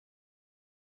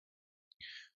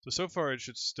 So far it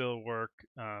should still work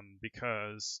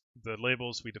because the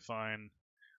labels we define,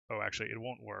 oh, actually it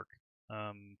won't work.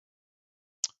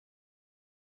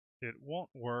 It won't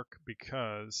work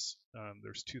because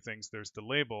there's 2 things. There's the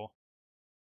label,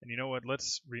 and you know what?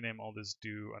 Let's rename all this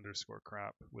do underscore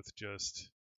crap with just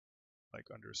like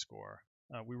underscore.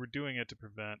 We were doing it to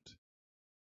prevent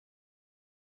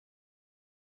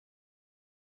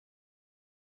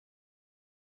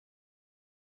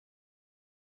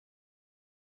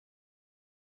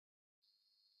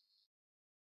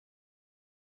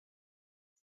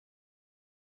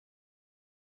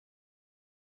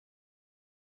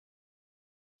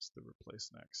the replace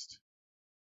next.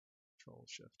 Control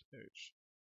Shift H.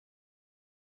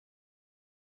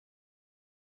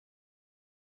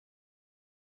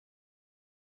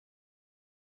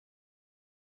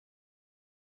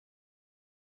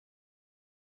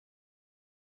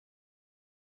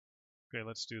 Okay,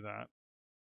 let's do that.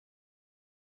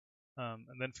 And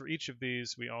then for each of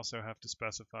these, we also have to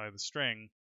specify the string.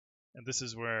 And this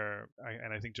is where,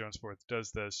 I think Jonesforth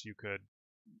does this, you could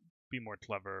be more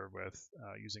clever with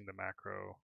using the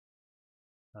macro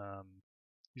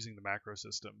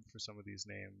system for some of these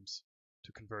names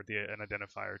to convert an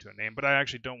identifier to a name. But I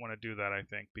actually don't want to do that, I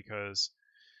think, because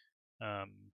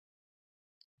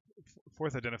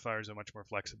Forth identifiers are much more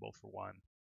flexible for one.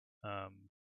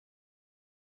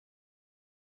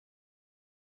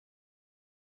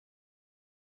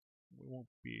 We won't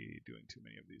be doing too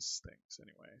many of these things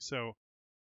anyway. So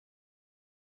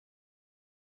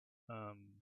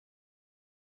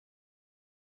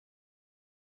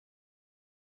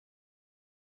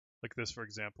like this, for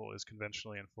example, is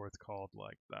conventionally in Forth called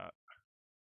like that.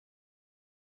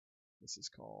 This is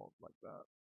called like that.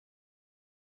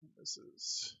 And this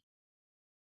is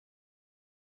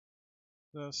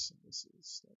this, and this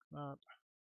is like that.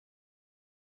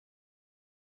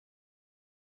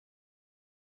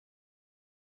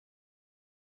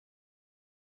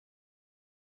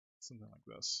 Something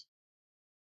like this.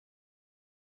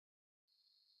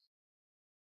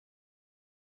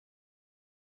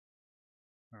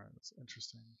 All right, that's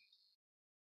interesting.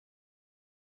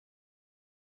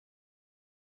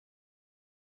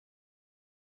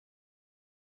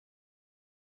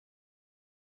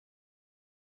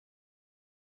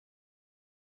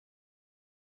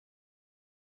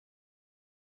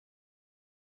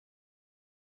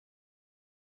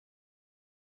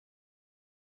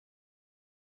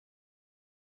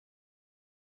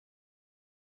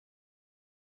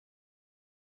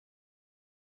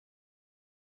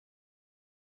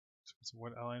 So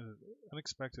what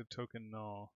unexpected token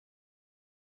null?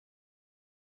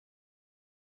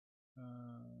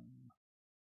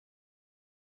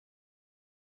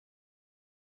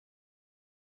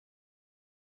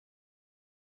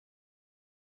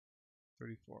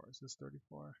 34. Is this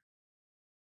 34?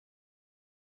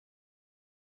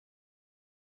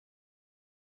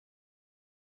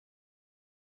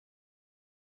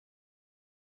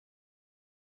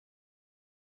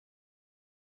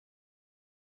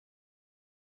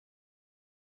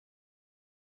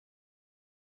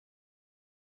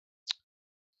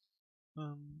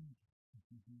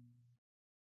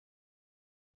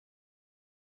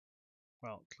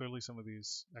 Well, clearly some of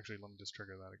these. Actually, let me just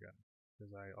trigger that again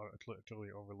because I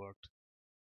totally overlooked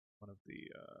one of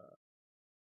the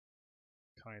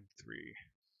kind 3.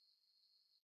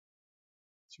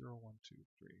 0, 1, 2,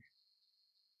 3.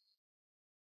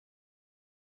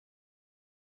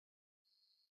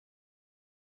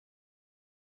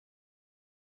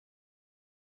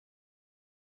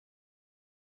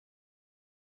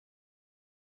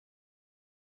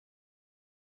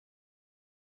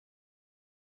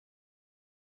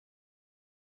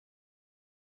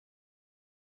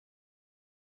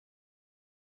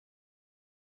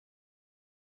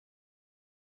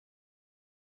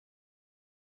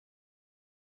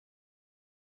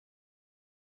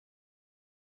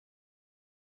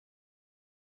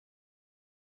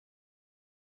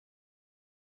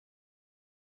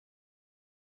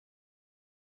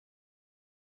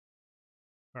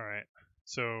 All right.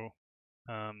 So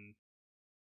um,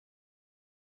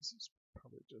 this is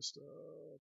probably just a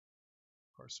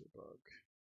parser bug.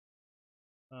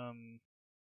 Um,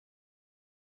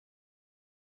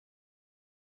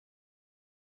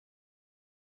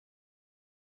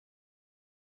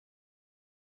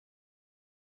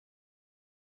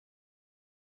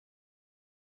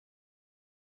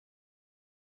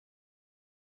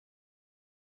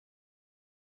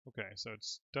 okay, so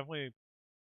it's definitely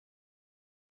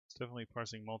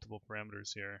parsing multiple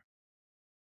parameters here.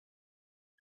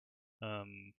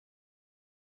 Um,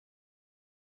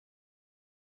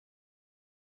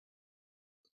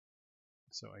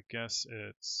 so I guess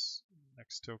it's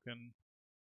next token.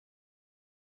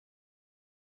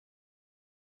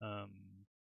 Um,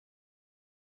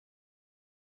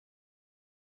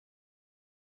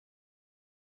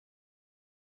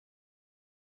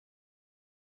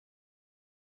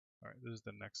 all right, this is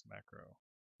the next macro.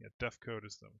 Yeah, def code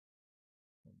is the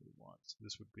one we want. So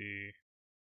this would be,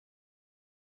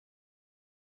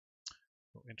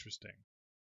 oh, interesting.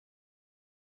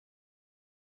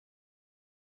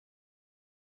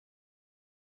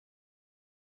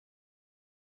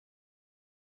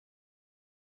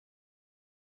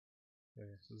 Okay,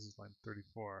 so this is line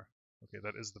 34. Okay,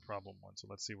 that is the problem one. So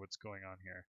let's see what's going on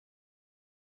here.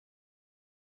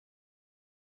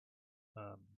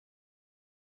 Um,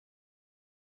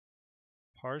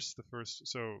 parse the first.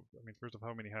 So I mean, first of all,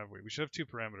 how many have we? We should have two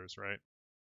parameters, right?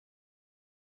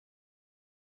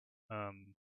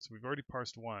 So we've already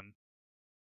parsed one.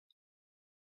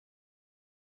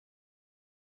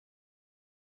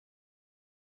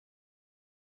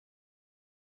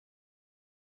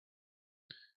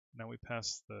 Now we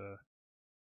pass the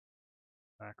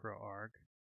macro arg.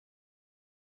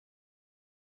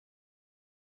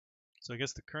 So I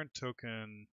guess the current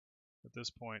token at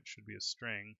this point should be a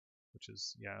string, which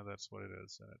is, yeah, that's what it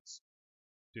is, and it's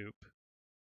dupe.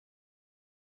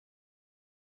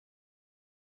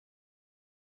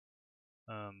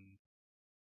 Um,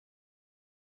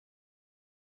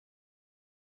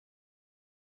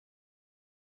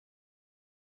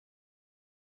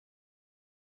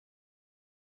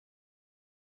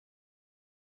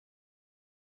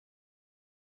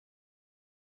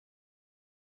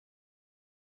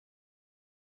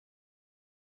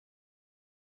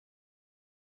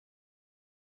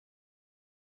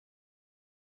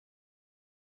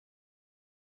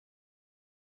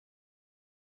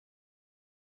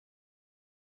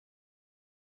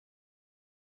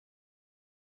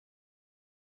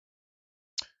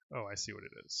 oh, I see what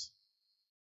it is.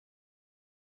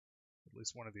 At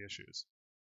least one of the issues.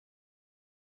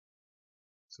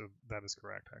 So that is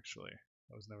correct, actually.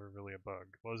 That was never really a bug.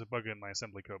 Well, it was a bug in my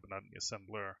assembly code, but not in the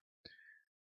assembler.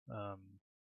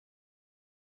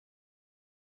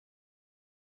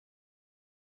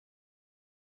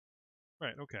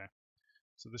 Right, okay.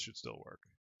 So this should still work.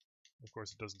 Of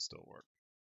course, it doesn't still work.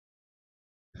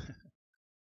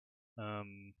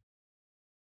 um,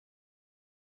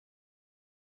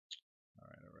 all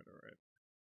right.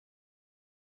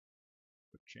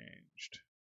 What changed?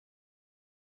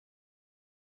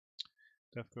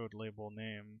 Def code label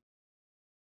name.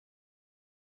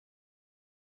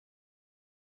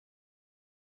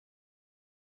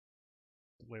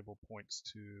 The label points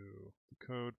to the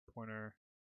code pointer.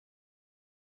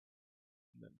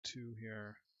 And then 2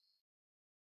 here.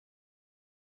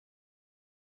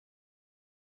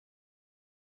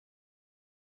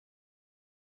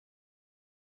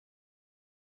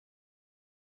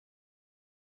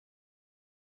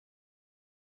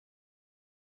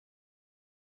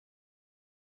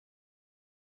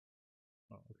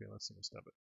 Oh, okay, let's single step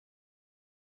it.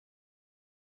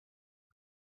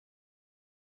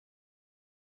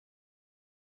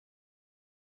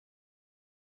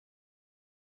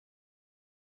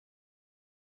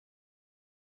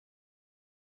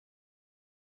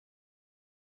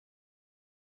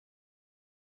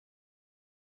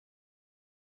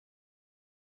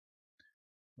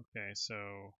 Okay,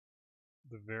 so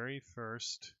the very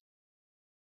first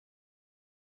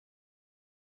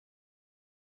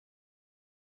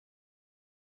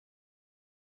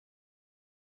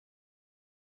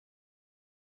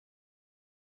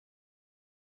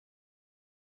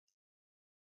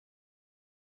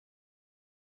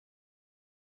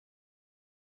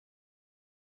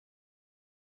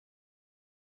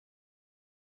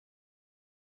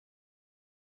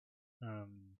um,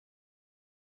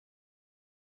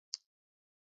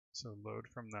 so load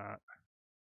from that,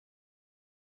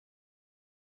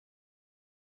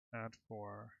 add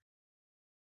 4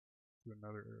 to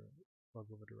another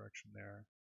level of a direction there,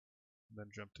 and then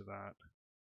jump to that.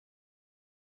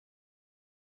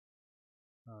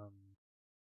 Um,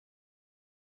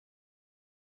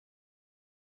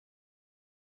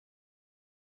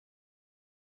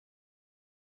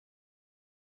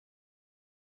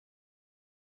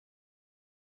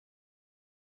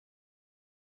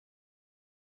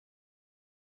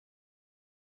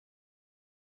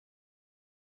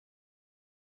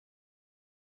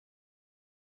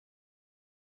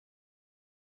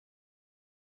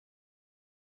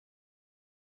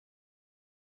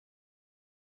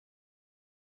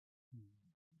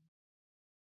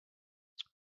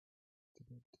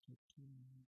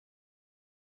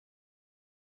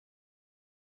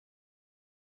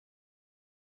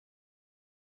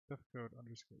 def code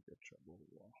underscore get char, blah, blah,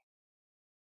 blah.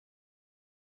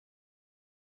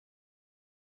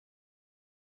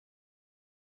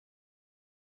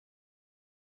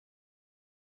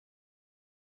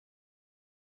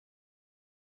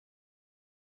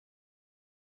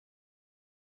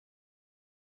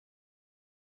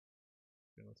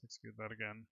 Okay, let's execute that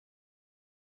again.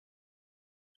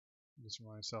 Just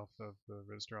remind myself of the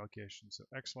register allocation. So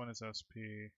x1 is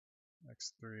SP,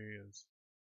 x3 is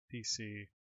PC,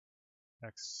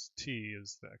 xt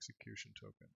is the execution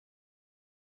token.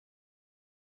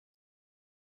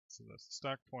 So that's the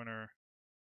stack pointer.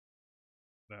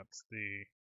 That's the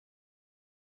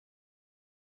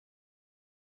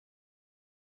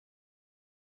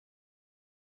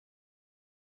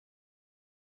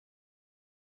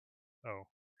oh,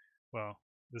 well,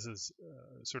 this is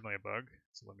certainly a bug.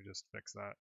 So let me just fix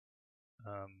that.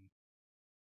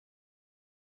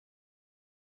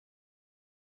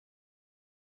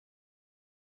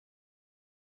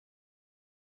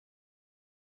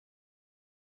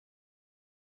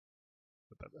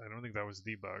 But I don't think that was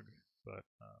the bug. But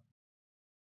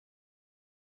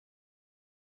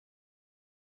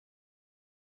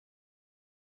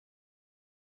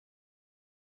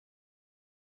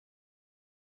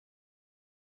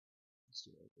let's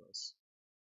do it like this.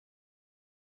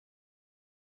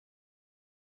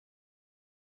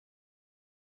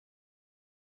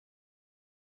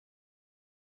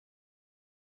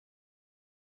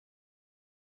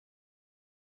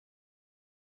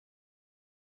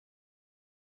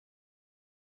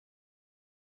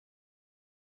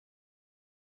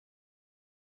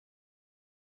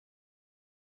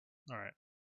 All right.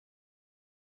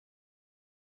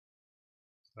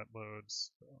 So that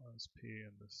loads the OSP,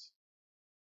 and this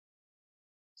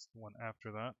is the one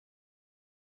after that.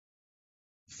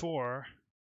 4.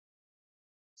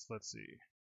 So let's see.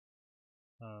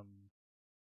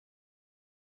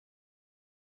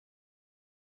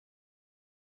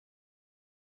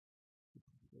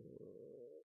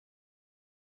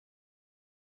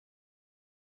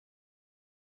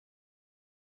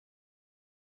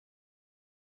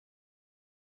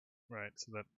 Right,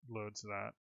 so that loads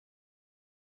that.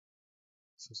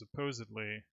 So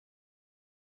supposedly,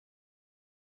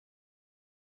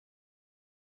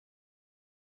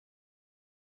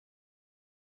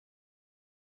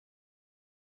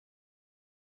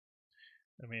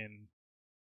 I mean,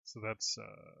 so that's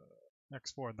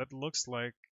x4. That looks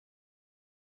like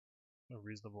a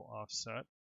reasonable offset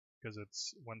because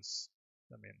it's once,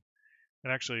 I mean,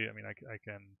 and actually, I mean, I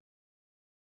can,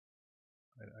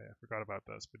 I forgot about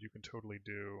this, but you can totally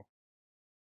do,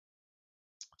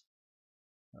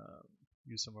 um,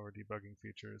 use some of our debugging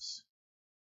features.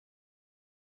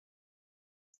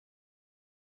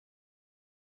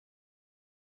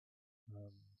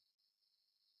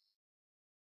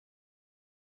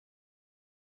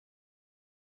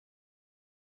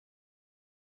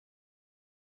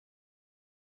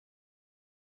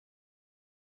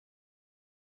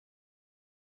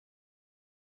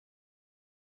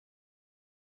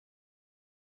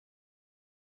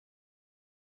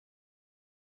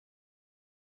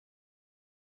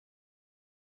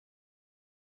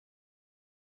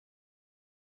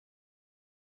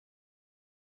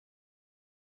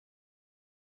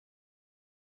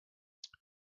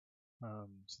 Um,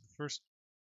 so the first,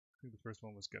 I think the first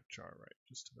one was get char, right?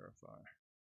 Just to verify.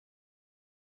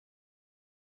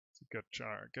 So get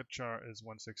char. Get char is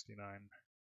 169.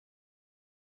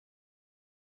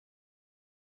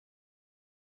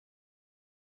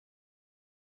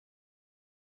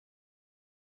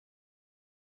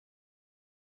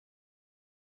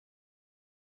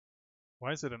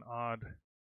 Why is it an odd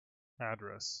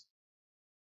address?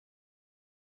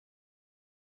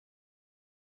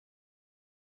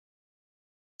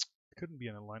 It couldn't be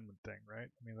an alignment thing, right?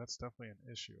 I mean, that's definitely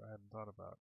an issue I hadn't thought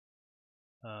about.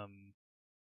 Um,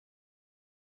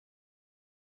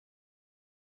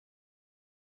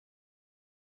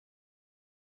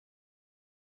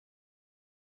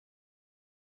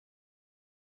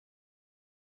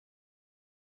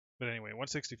 But anyway,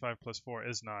 165 plus 4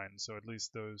 is 9, so at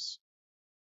least those.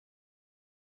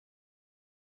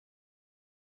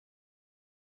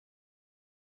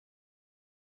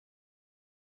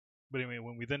 But anyway,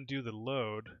 when we then do the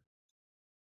load,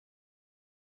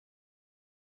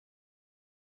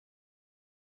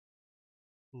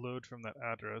 from that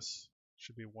address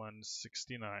should be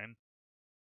 169.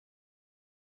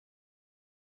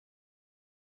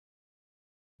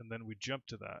 And then we jump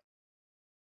to that.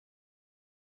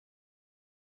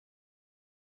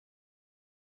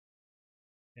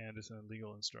 And it's an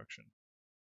illegal instruction.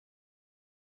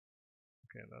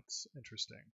 Okay, that's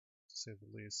interesting, to say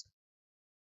the least.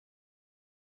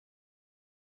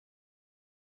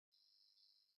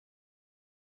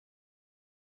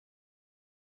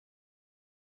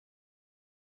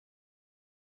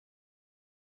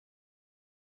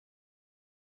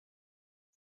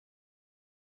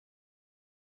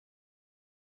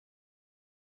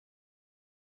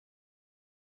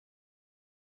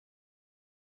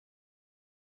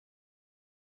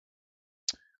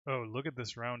 Oh, look at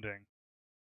this rounding.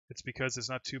 It's because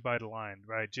it's not 2-byte aligned,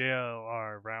 right?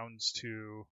 JLR rounds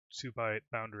to 2-byte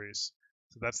boundaries.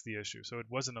 So that's the issue. So it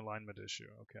was an alignment issue.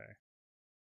 Okay.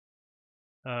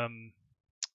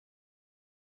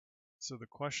 So the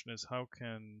question is, how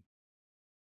can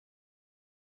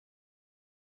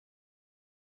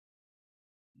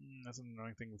that's an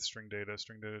annoying thing with string data.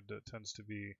 String data tends to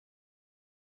be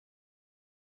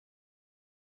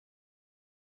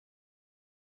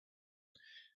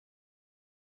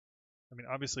I mean,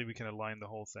 obviously we can align the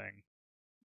whole thing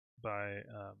by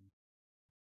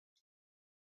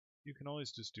you can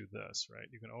always just do this, right?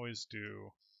 You can always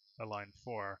do align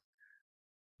 4.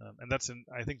 And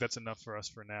I think that's enough for us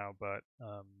for now, but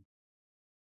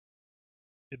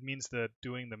it means that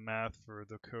doing the math for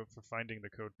the code for finding the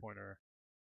code pointer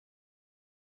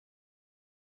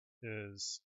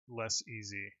is less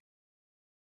easy,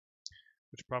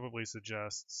 which probably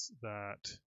suggests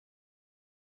that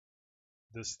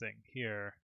this thing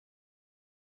here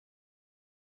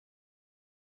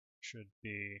should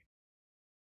be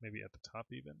maybe at the top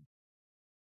even,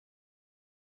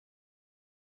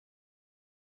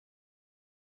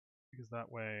 because that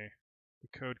way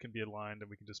the code can be aligned and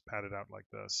we can just pad it out like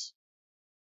this.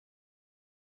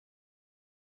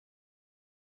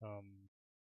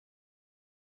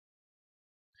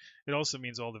 It also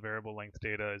means all the variable length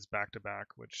data is back to back,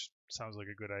 which sounds like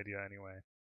a good idea anyway.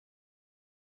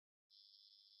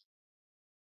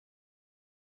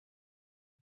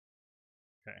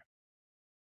 Okay.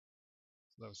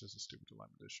 So that was just a stupid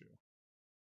alignment issue.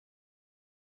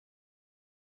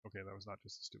 Okay, that was not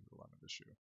just a stupid alignment issue.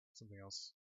 Something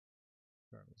else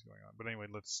was going on. But anyway,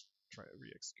 let's try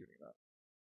re-executing that.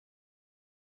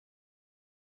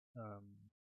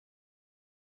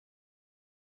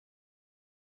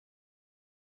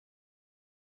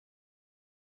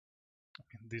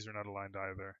 These are not aligned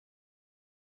either.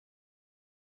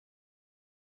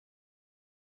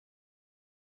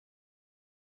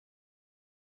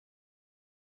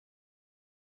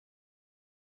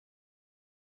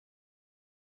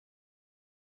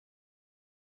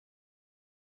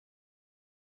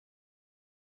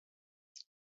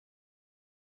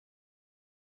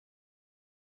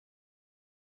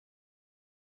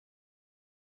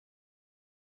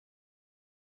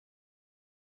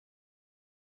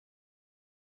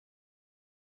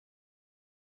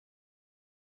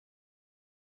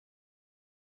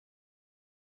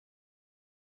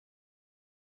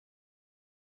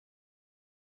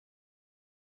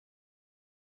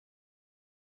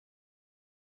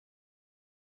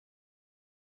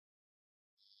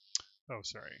 Oh,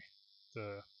 sorry.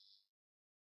 This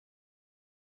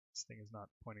thing is not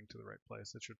pointing to the right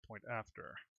place. It should point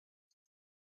after.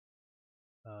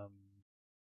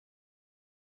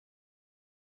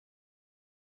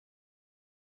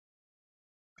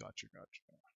 Gotcha.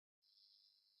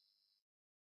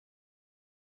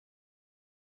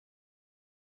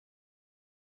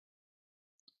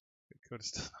 It could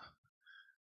still.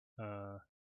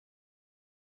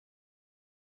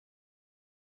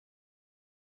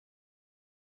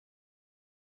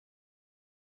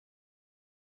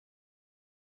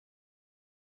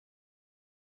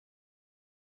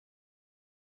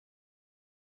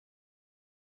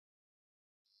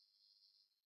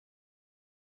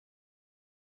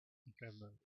 Okay,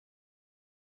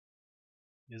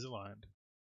 is aligned.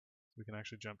 We can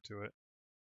actually jump to it.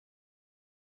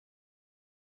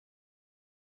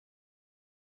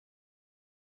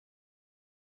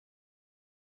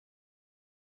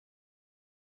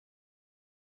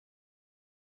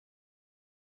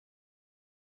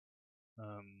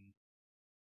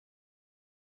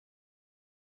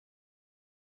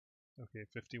 Okay,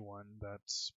 51,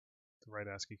 that's the right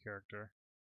ASCII character.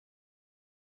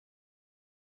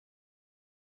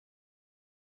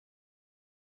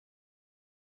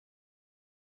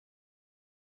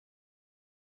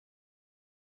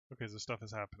 Okay, so stuff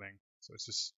is happening. So it's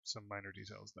just some minor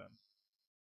details then.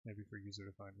 Maybe for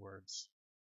user-defined words.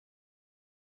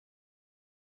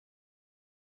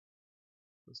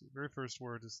 So the very first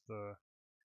word is the...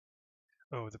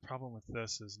 Oh, the problem with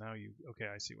this is now you... Okay,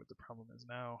 I see what the problem is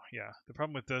now. Yeah, the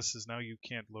problem with this is now you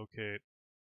can't locate...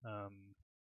 it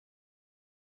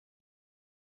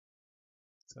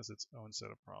has its own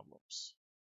set of problems.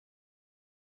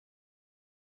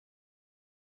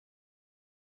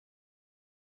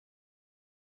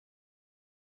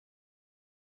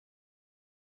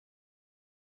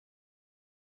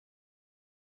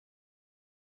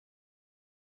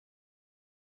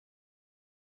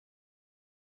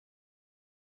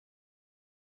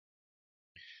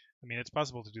 I mean, it's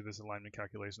possible to do this alignment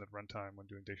calculation at runtime when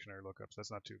doing dictionary lookups.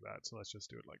 That's not too bad, so let's just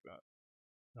do it like that.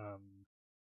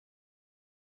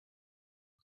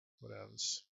 What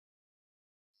else?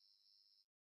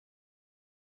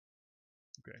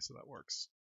 Okay, so that works.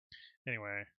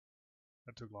 Anyway,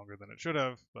 that took longer than it should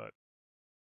have, but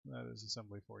that is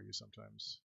assembly for you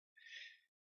sometimes.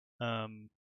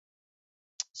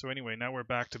 So anyway, now we're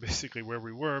back to basically where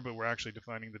we were, but we're actually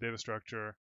defining the data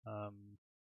structure.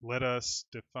 Let us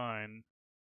define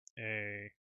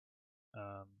a...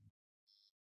 how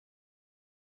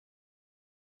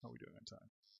are we doing on time?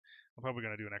 I'm probably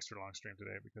going to do an extra long stream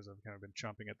today because I've kind of been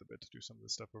chomping at the bit to do some of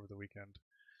this stuff over the weekend.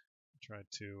 I tried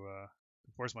to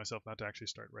force myself not to actually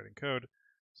start writing code,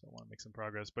 so I want to make some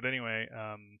progress. But anyway,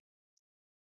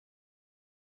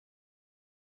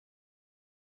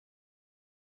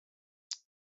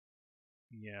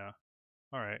 yeah,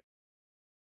 all right.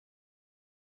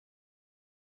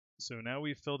 So now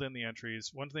we've filled in the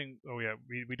entries. One thing, oh yeah,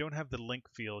 we don't have the link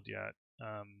field yet.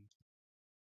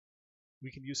 We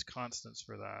can use constants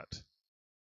for that.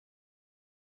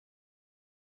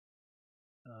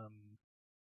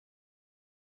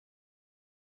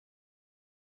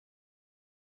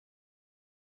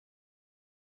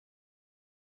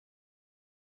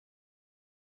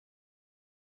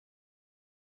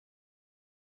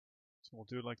 So we'll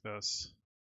do it like this.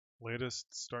 Latest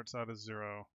starts out as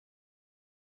 0.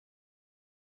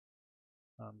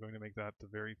 I'm going to make that the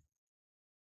very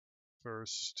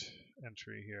first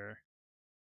entry here.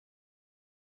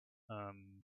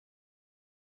 And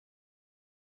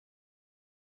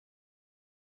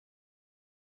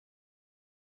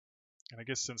I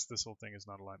guess since this whole thing is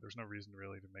not aligned, there's no reason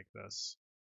really to make this.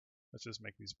 Let's just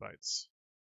make these bytes.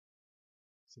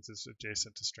 Since it's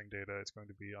adjacent to string data, it's going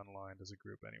to be unaligned as a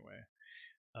group anyway.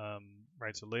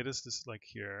 Right, so latest is like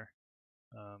here.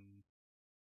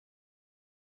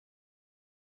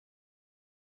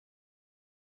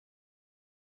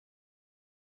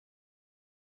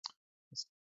 Let's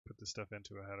put this stuff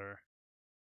into a header.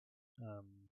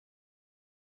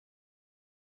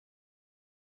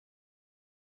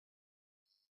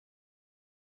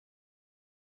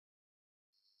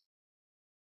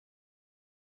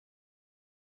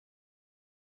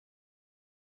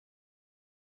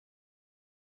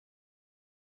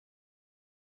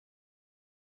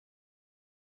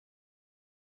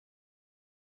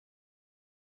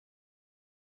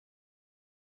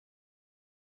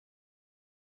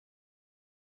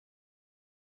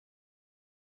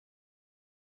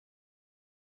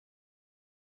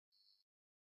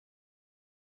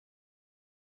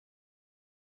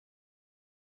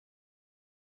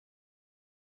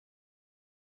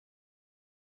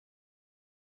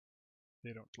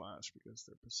 They don't clash because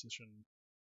they're position.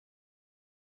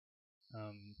 Okay.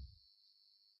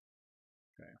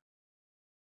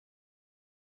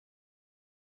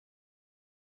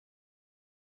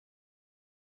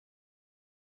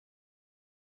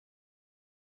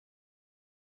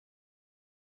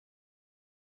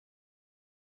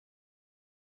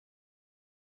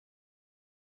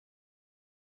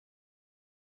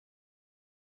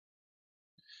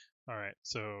 All right,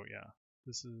 so yeah,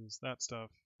 this is that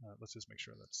stuff. Let's just make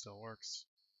sure that still works.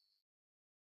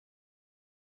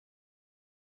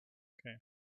 Okay.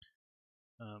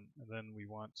 And then we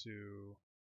want to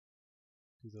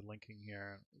do the linking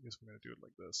here. I guess we're going to do it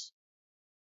like this.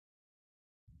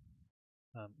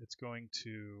 It's going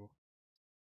to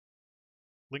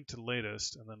link to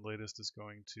latest, and then latest is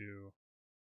going to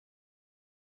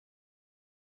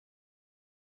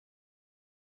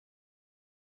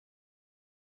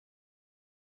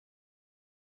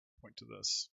point to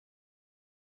this.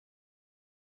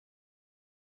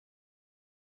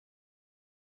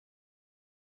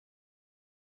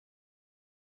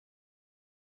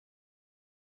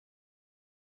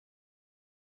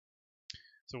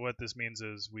 So what this means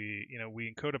is we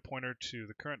encode a pointer to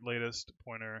the current latest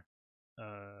pointer,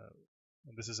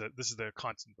 and this is the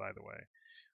constant, by the way.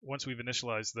 Once we've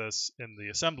initialized this in the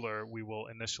assembler, we will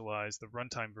initialize the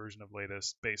runtime version of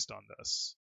latest based on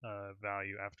this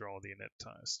value after all the init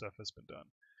stuff has been done.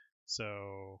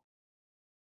 So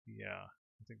yeah,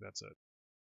 I think that's it.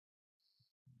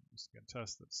 Just again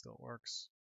test that it still works.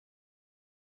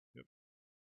 Yep.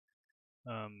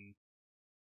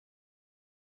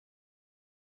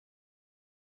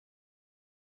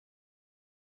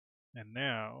 And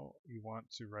now you want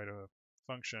to write a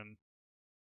function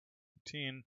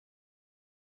routine,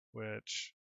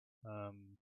 which I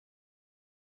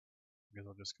guess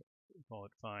I'll just call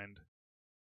it find,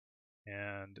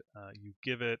 and you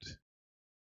give it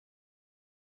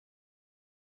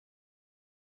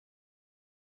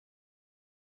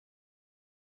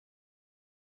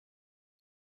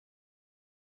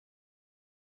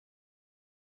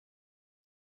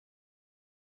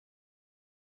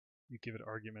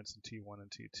arguments in T1 and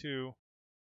T2.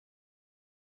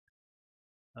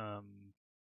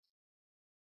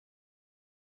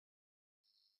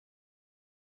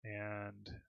 And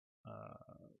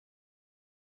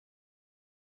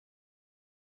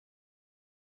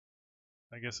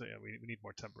I guess we need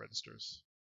more temp registers,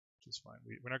 which is fine.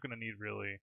 We're not going to need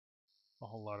really a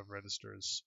whole lot of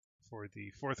registers for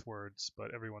the fourth words,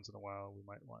 but every once in a while we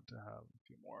might want to have a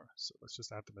few more. So let's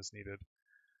just add them as needed.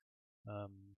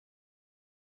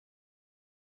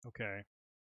 Okay.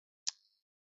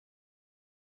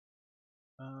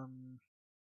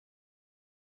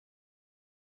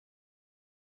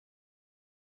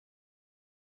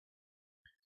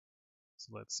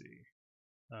 So let's see.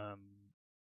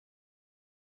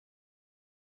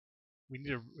 We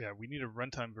need a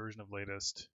runtime version of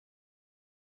latest.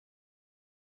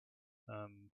 I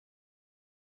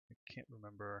can't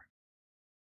remember.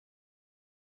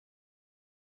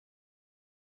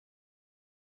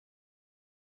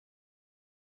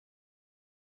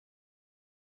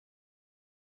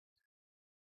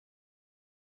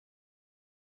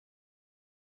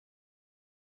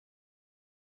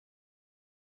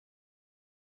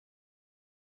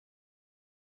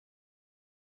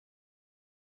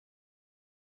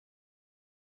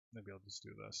 Maybe I'll just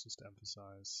do this just to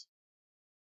emphasize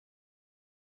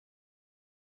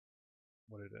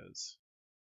what it is.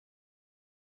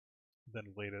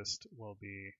 Then latest will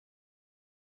be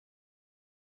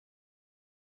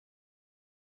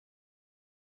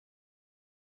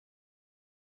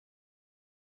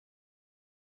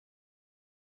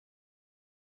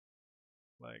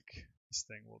like this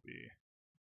thing will be,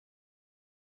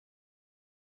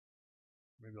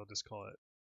 maybe I'll just call it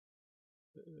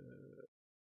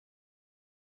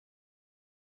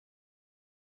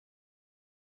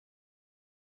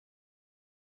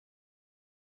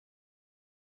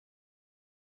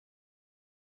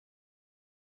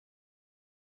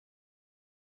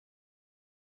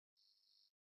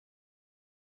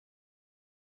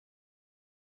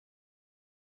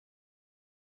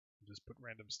just put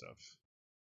random stuff,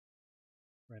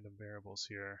 random variables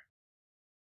here.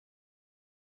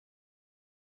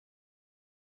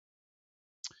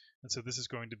 And so this is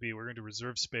going to be, we're going to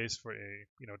reserve space for a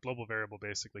global variable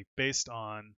basically based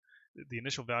on the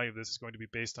initial value of this is going to be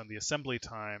based on the assembly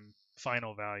time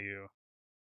final value.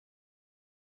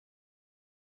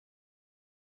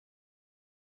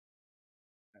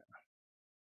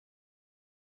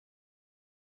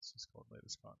 This is called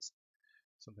latest const,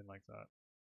 something like that.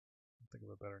 I'll think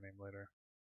of a better name later.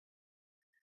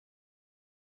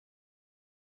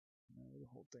 The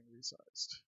whole thing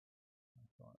resized. My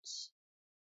thoughts.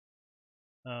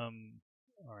 All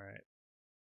right.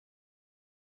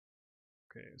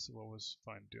 Okay, so what was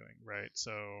find doing? Right,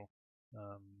 so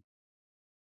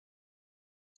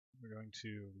we're going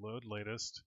to load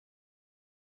latest,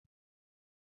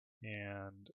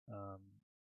 and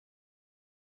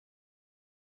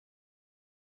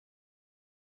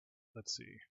let's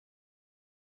see.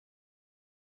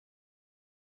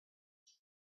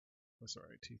 Oh,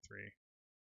 sorry, T3.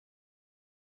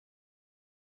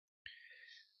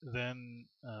 Then,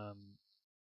 oh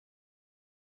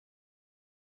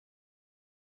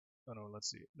no, let's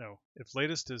see. No, if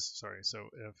latest is, sorry, so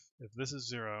if this is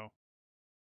 0,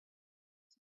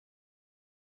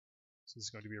 so this is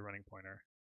going to be a running pointer.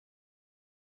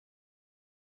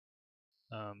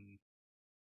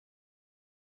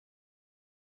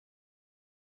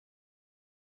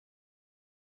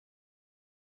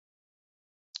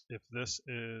 If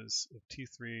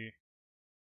T3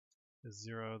 is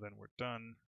 0, then we're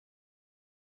done.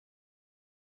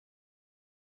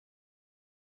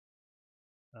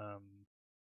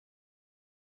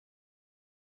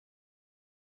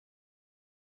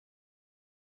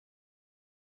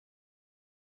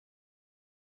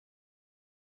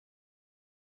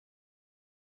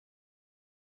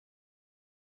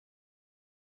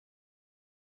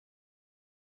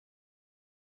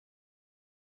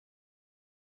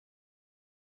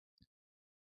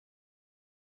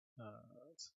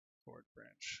 forward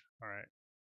branch. All right.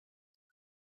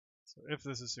 So if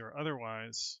this is 0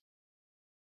 otherwise,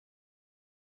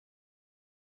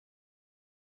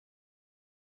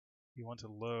 you want to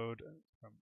load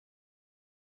from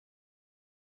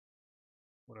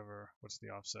whatever, what's the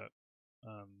offset?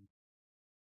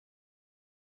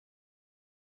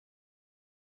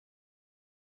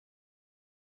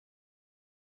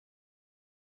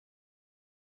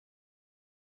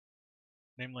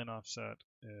 Nameline offset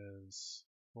is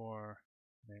 4,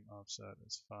 name offset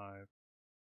is 5.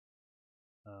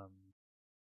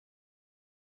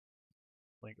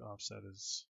 Link offset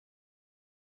is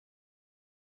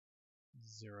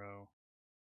 0.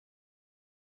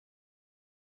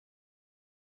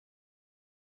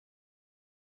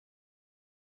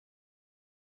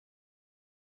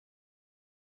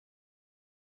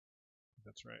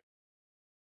 That's right.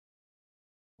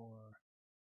 4.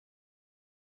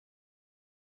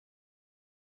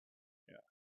 Yeah.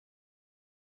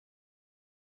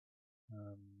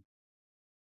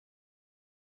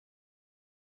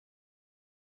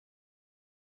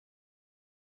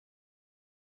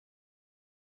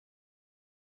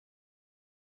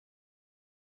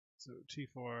 So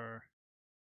T4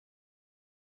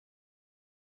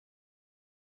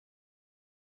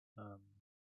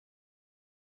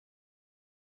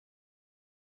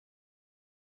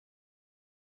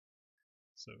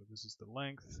 so this is the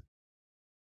length.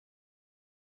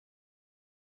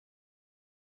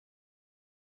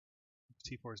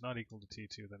 If T4 is not equal to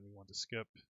T2, then we want to skip.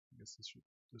 I guess this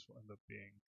will end up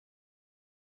being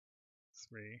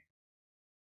 3.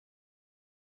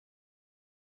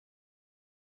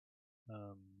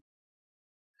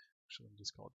 Actually, let me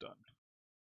just call it done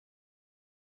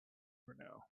for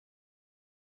now,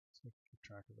 so I can keep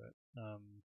track of it.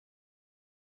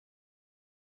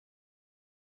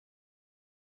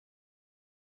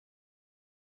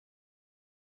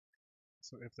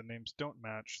 So if the names don't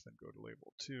match, then go to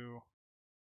label 2.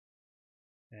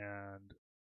 And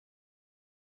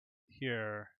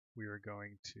here we are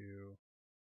going to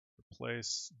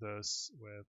replace this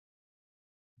with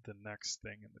the next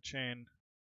thing in the chain,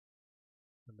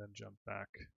 and then jump back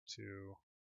to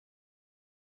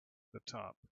the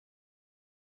top.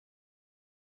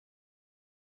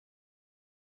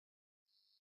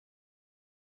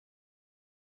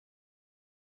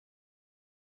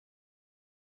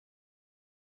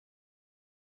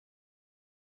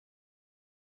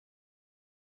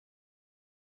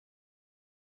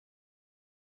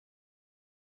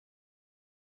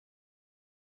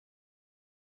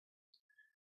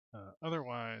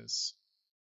 Otherwise,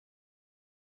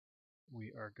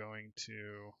 we are going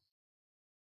to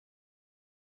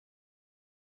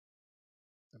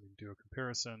do a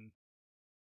comparison.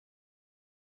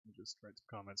 Let me just write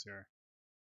some comments here.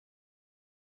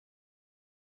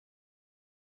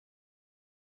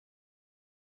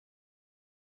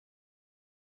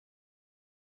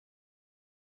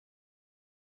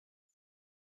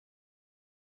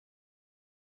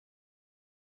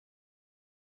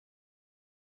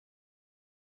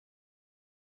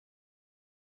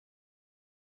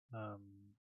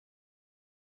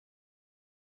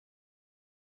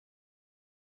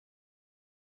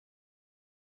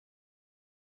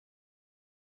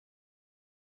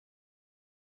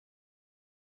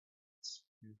 Let's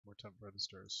use more temp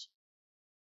registers.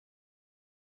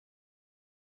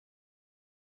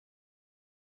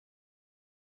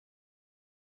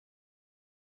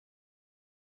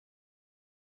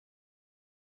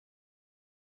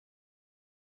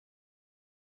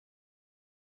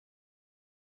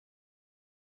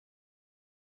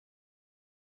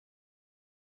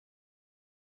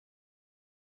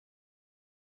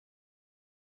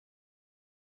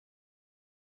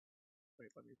 Wait,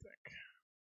 let me think.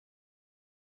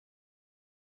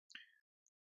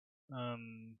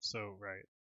 Right.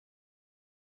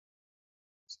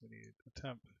 So we need a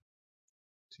temp,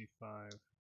 T5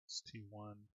 is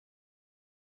T1,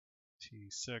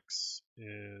 T6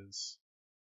 is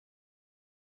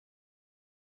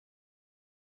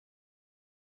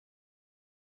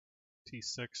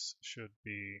T6 should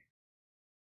be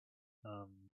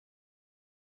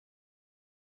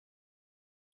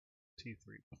T3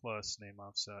 plus name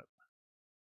offset.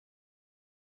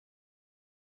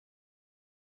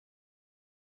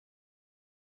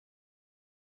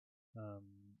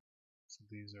 So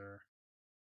these are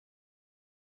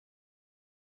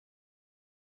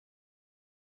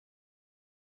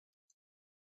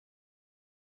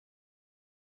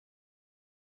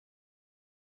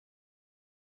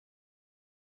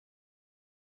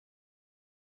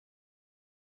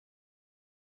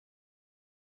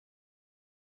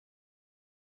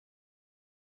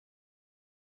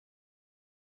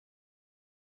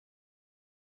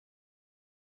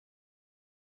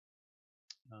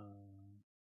Uh,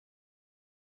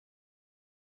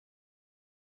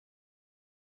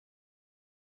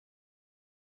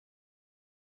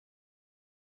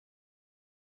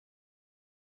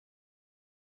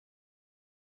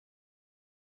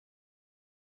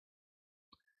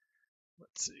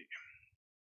 let's see.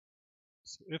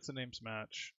 So if the names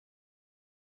match,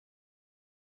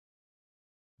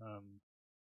 um,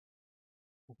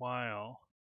 while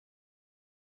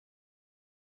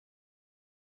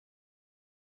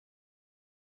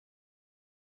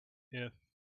if,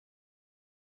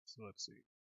 so let's see,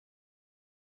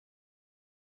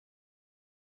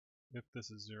 if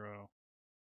this is 0,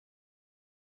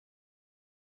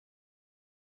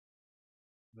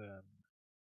 then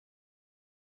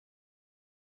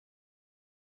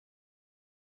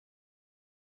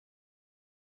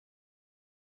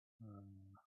uh,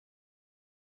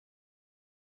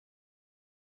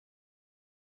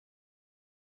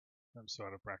 I'm so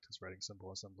out of practice writing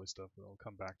simple assembly stuff, but it'll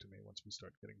come back to me once we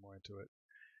start getting more into it.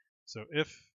 So if,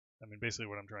 I mean, basically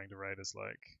what I'm trying to write is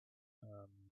like, um,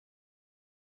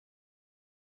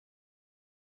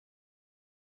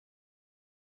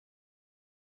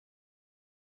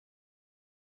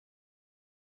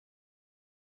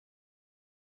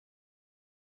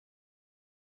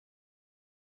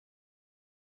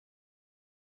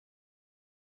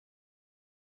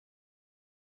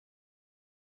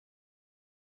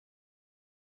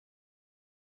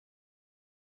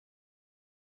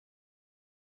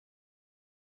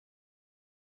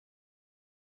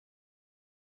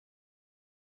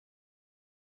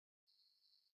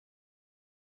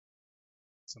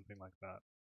 something like that.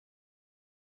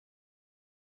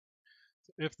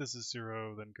 So if this is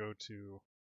 0, then go to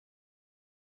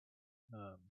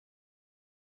um,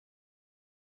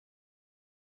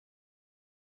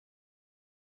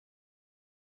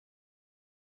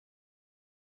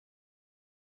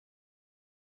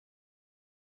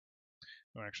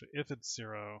 oh, actually, if it's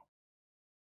 0,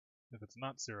 if it's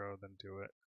not 0, then do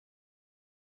it.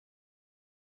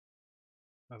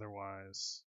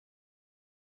 Otherwise,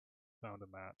 found a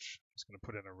match. I'm just going to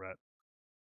put in a ret.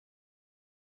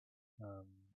 Um,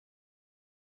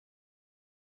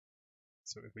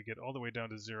 so if we get all the way down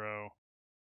to 0,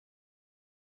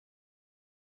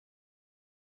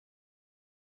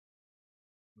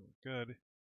 we're good.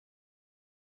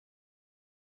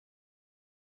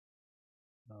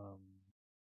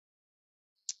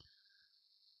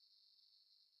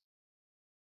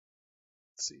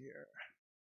 Let's see here.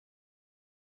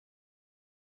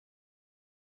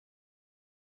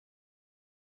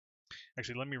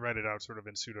 Actually, let me write it out sort of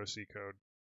in pseudo C code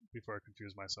before I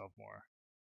confuse myself more.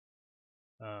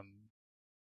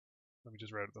 Let me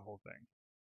just write out the whole thing.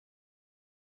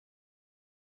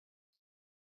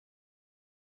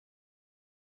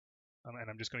 And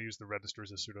I'm just going to use the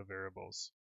registers as pseudo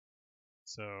variables.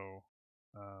 So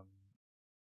um,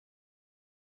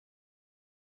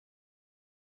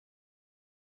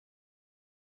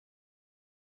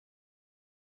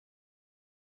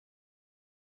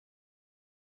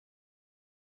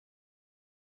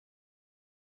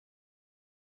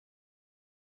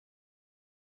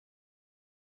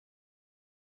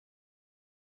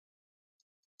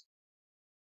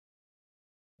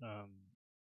 um,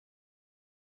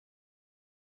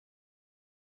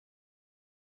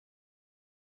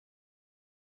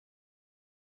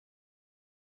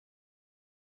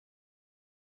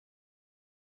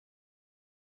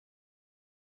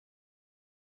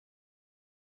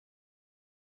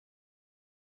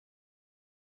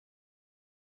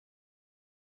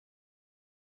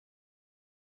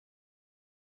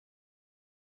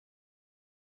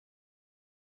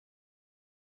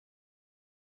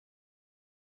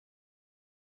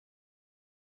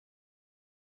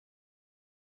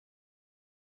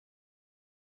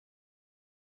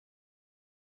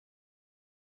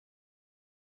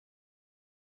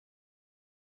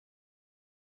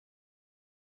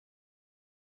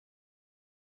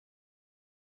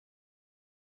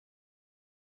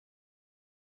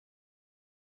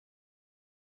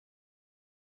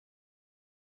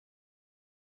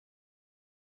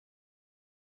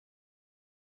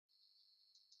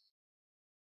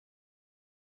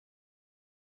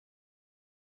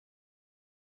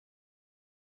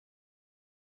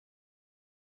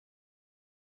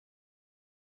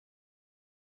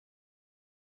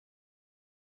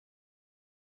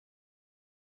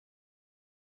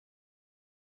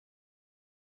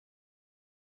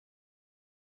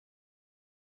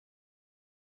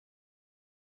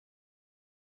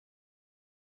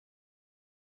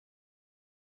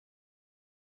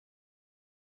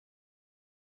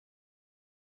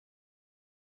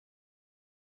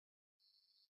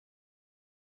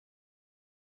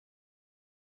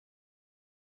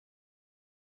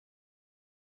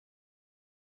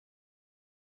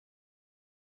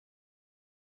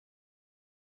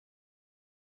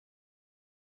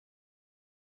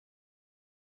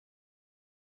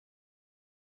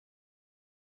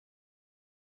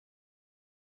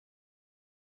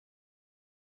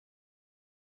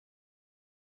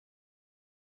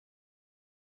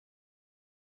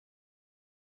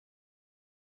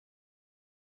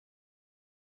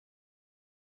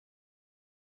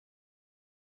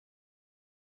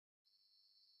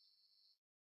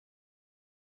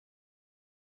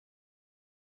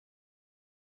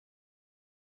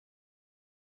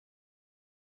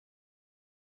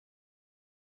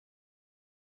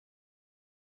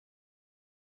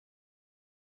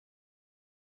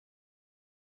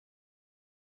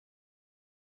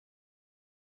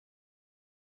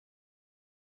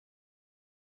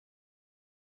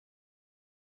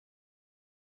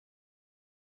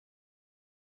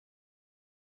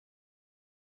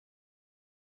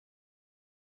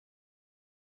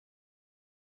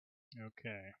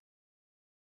 Okay.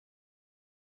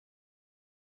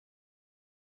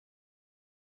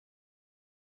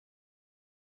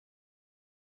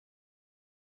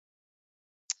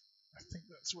 I think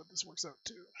that's what this works out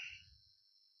to.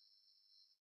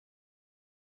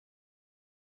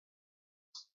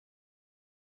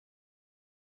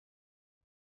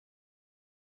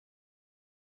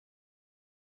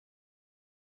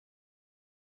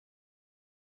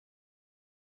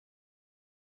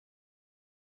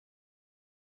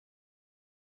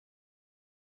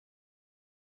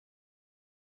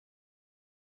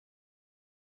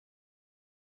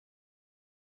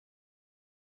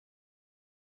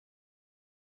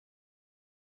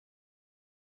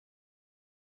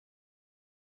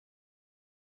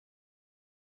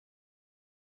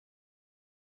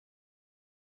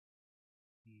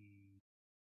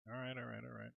 All right, all right,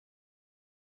 all right.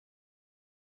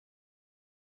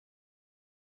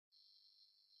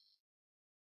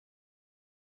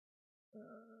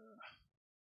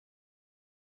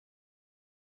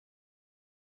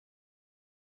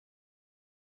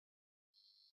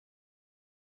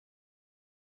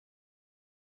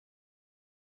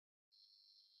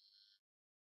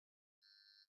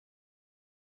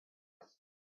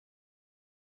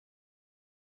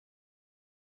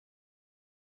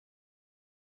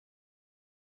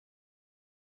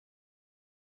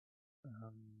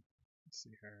 Let's see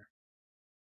here.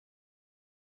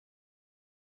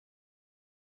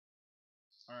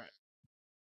 All right.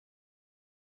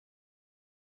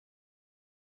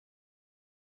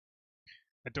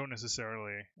 I don't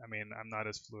necessarily. I mean, I'm not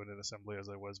as fluent in assembly as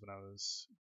I was when I was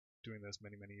doing this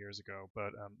many, many years ago.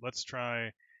 But let's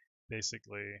try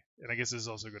basically, and I guess this is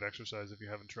also a good exercise if you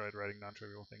haven't tried writing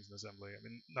non-trivial things in assembly. I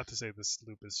mean, not to say this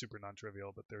loop is super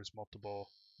non-trivial, but there's multiple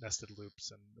nested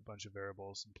loops and a bunch of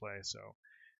variables in play. So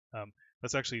um,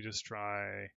 let's actually just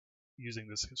try using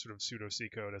this sort of pseudo C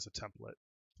code as a template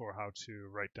for how to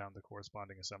write down the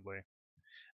corresponding assembly.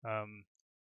 Um,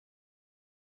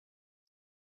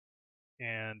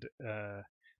 and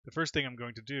the first thing I'm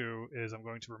going to do is I'm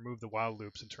going to remove the while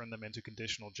loops and turn them into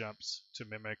conditional jumps to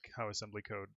mimic how assembly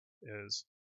code is.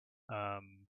 Um,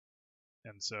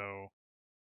 and so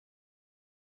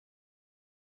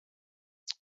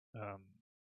um,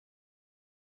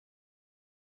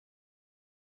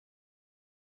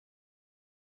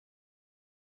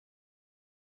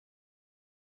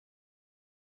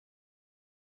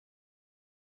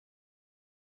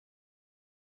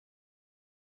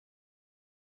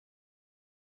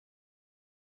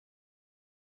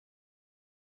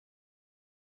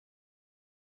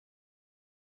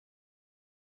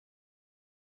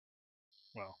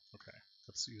 well, okay,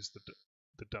 let's use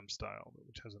the dump style,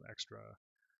 which has an extra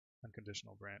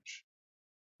unconditional branch.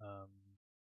 Um,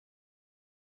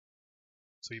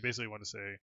 so you basically want to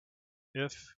say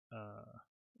if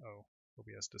oh,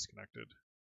 OBS disconnected.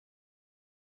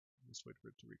 Just wait for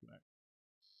it to reconnect.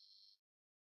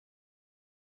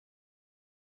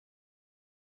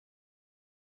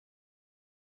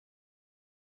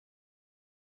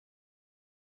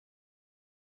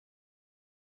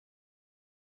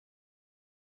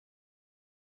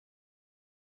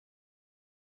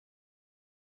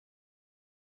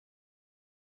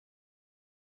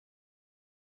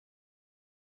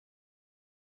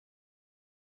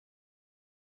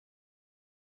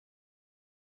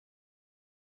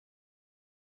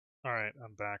 All right,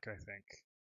 I'm back. I think.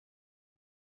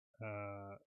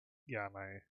 Uh, yeah, my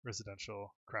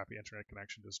residential crappy internet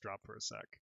connection just dropped for a sec.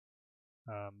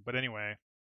 But anyway,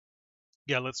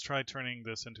 yeah, let's try turning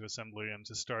this into assembly. And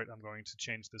to start, I'm going to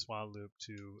change this while loop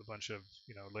to a bunch of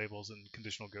labels and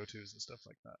conditional gotos and stuff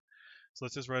like that. So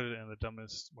let's just write it in the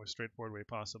dumbest, most straightforward way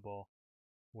possible,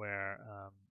 where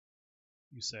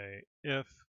you say if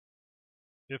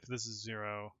this is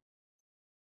 0,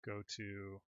 go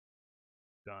to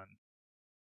done.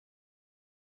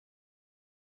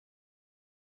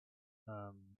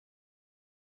 And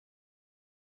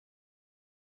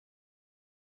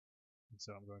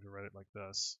so I'm going to write it like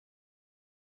this.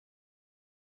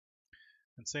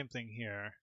 And same thing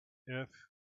here. If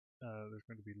there's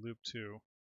going to be loop 2,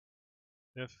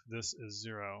 if this is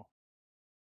 0,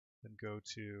 then go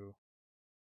to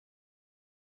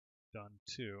done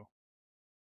 2.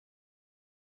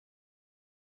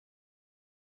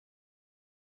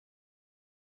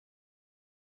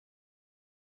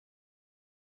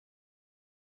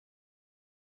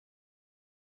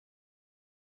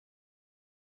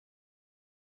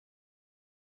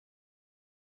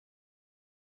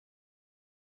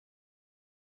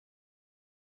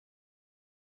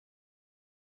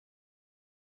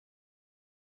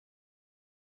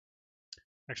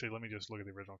 Actually, let me just look at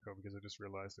the original code because I just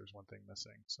realized there's one thing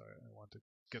missing. So I want to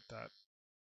get that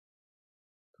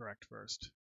correct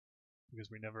first because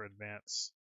we never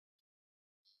advance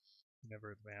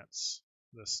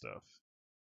this stuff.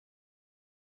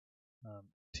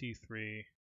 T3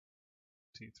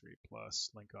 plus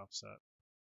link offset.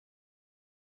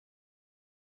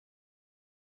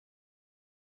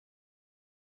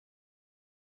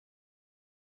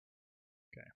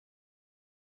 Okay.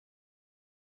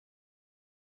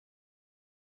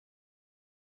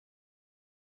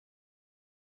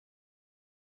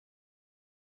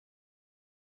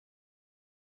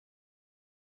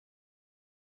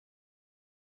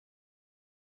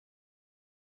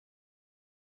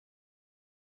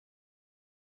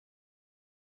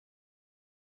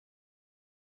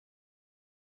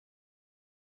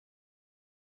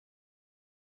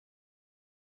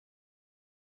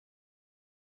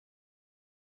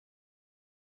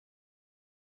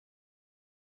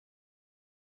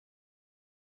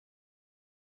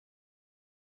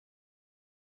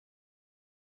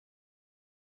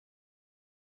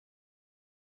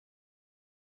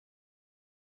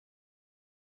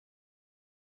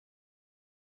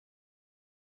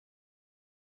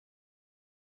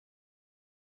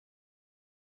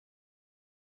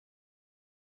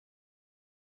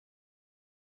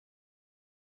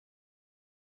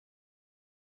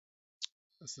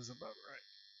 This is about right.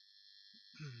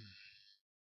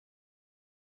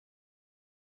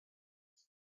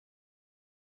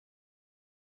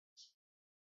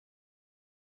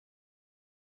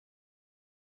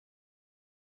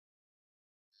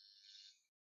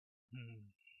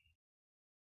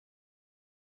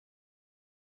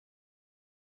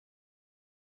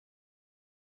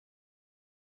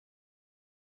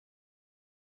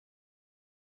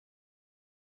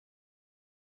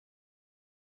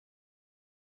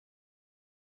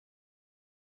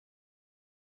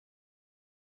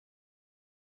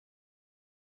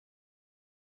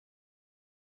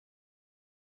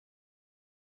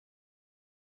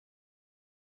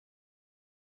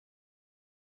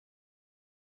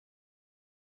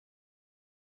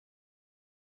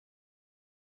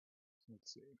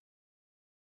 Let's see.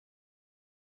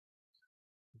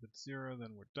 If it's 0,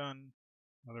 then we're done.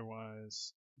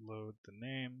 Otherwise, load the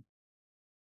name.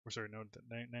 Or sorry, load the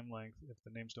name length. If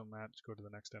the names don't match, go to the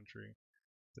next entry.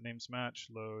 If the names match,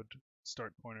 load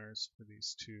start pointers for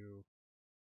these two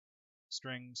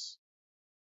strings,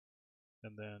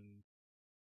 and then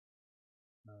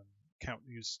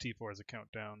use T4 as a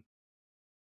countdown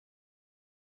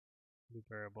loop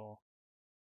variable.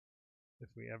 If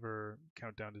we ever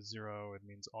count down to 0, it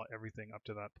means everything up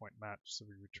to that point matched, so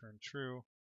we return true.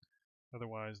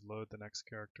 Otherwise, load the next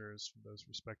characters from those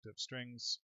respective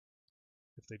strings.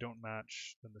 If they don't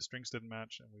match, then the strings didn't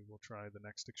match, and we will try the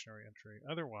next dictionary entry.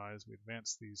 Otherwise, we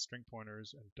advance these string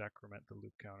pointers and decrement the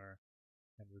loop counter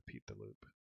and repeat the loop.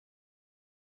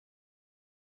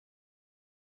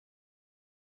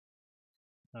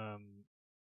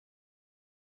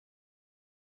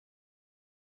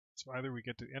 So either we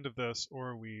get to the end of this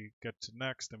or we get to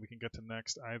next, and we can get to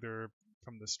next either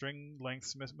from the string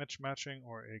lengths mismatching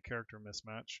or a character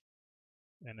mismatch.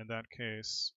 And in that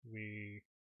case, we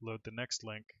load the next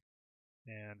link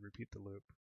and repeat the loop.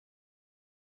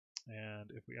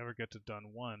 And if we ever get to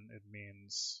done 1, it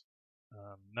means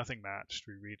nothing matched.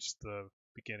 We reached the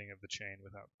beginning of the chain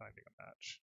without finding a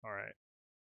match. All right.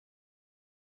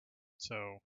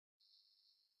 So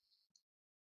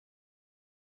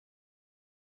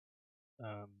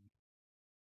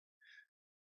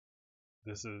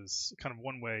this is kind of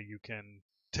one way you can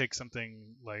take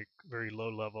something like very low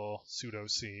level pseudo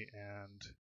C and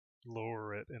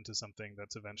lower it into something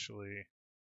that's eventually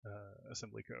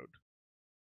assembly code.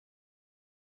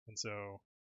 And so,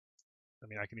 I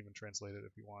mean, I can even translate it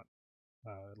if you want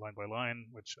line by line,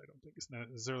 which I don't think is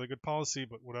necessarily good policy,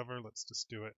 but whatever, let's just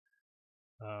do it.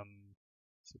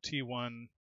 So T1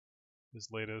 is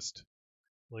latest.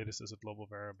 Latest is a global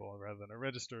variable rather than a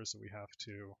register, so we have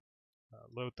to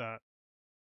load that.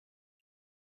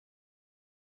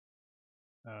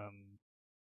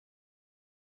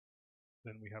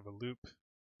 Then we have a loop,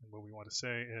 and what we want to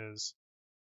say is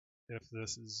if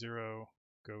this is 0,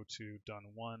 go to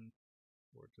done 1,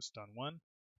 or just done 1.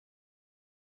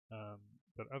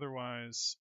 But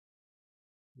otherwise,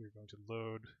 we're going to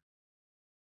load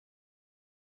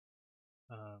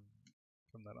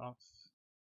from that off.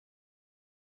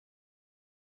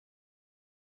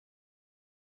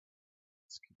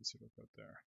 Let's keep the pseudocode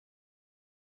there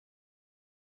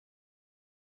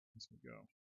as we go.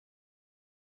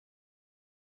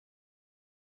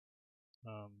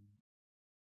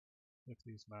 If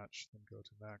these match, then go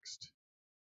to next.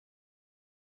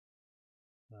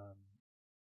 Um,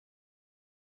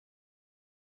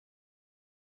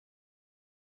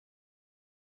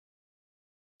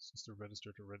 it's just a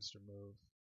register to register move.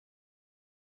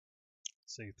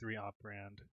 Say 3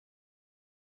 operand.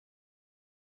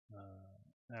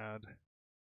 Add.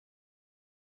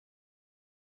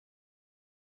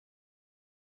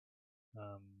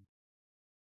 Um,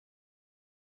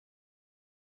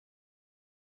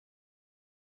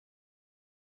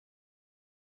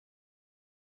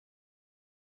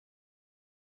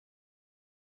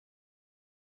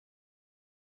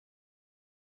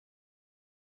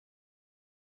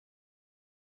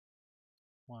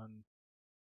 one.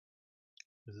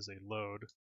 This is a load,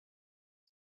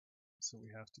 so we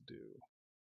have to do.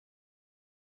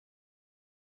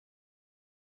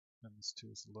 And this 2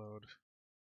 is load.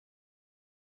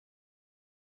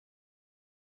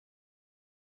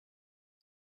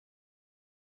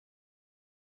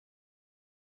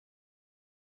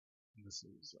 And this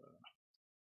is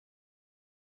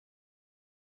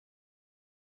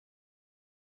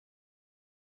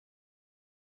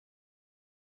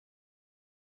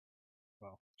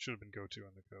well, should have been go to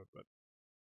in the code, but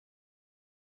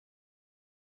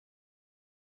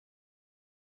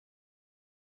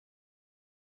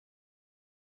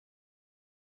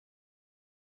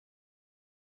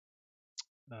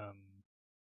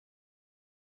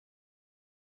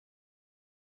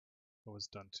what was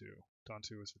done to? Done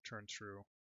to was return true.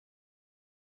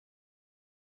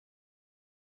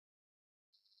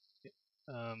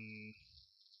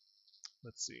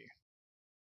 Let's see.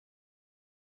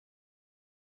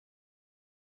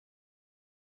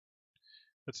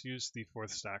 Let's use the 4th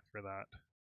stack for that.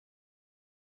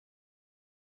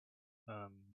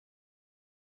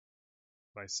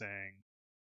 By saying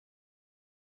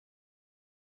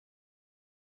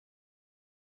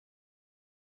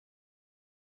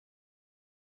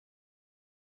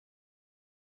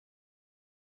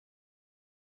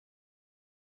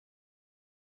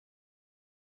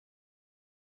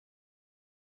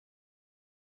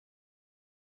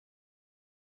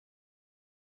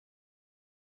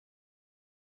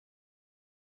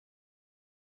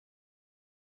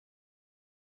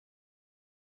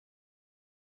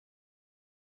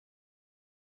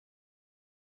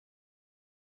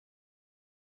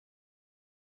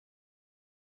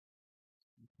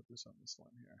put this on this line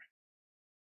here.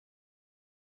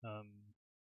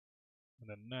 And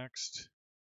then next,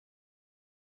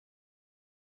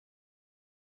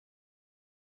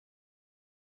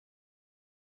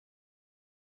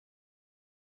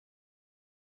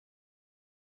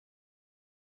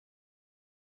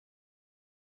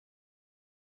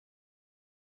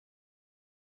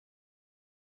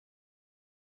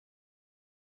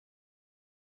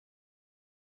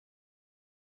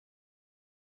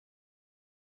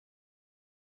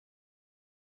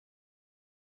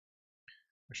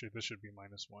 actually this should be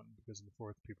 -1 because in the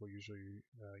 4th people usually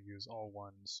use all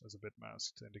ones as a bit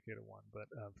mask to indicate a 1, but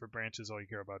for branches all you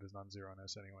care about is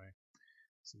non-zeroness anyway.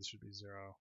 So this should be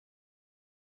 0.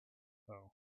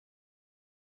 Oh.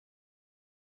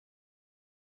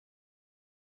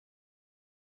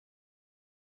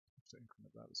 Have to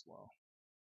increment that as well.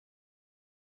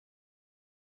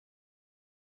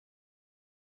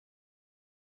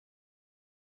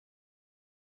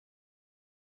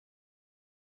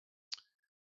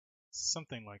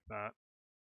 Something like that.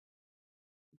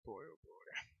 Boy, oh boy.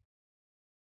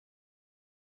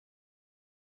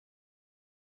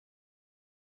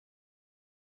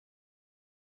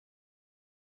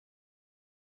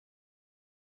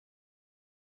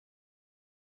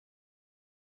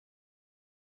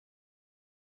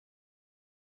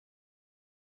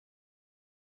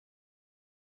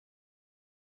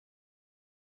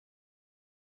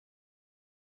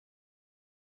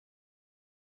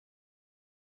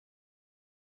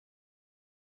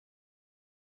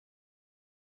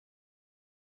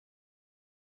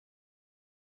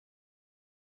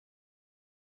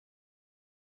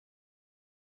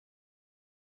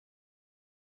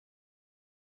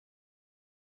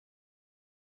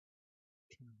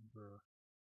 I'm trying to remember.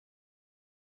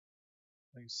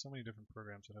 I use so many different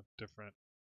programs that have different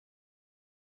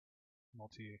oh,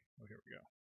 here we go.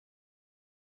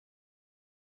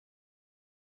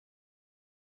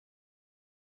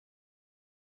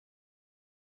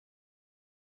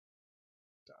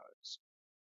 Dies.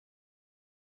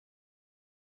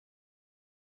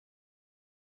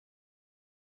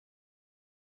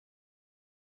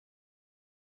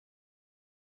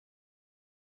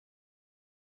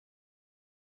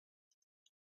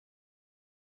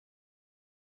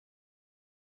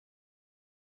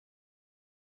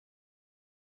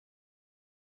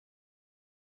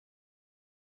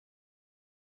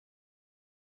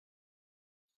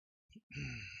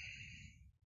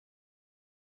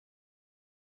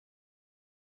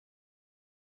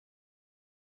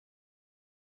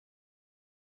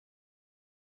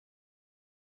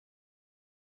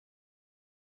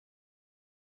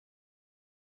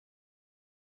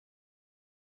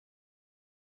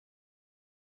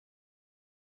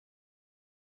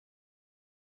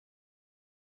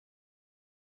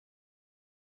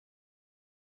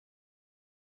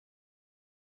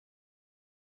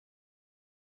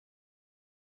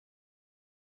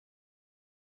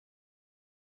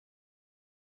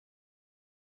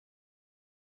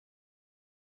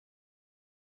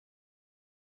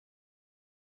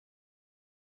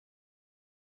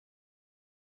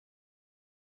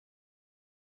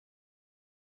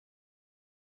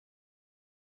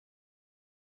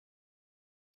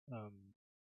 Um,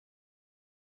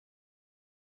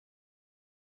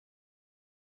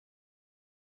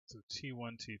 so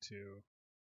T1, T2.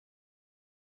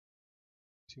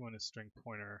 T1 is string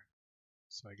pointer,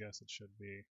 so I guess it should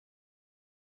be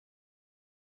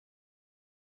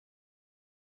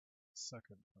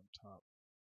second from top.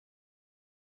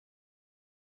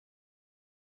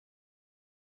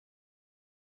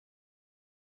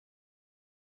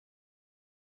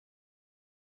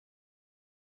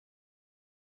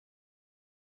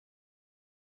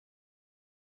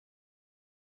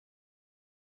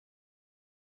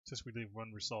 Since we leave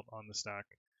one result on the stack,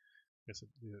 I guess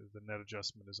the net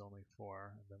adjustment is only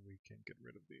 4, and then we can get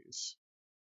rid of these.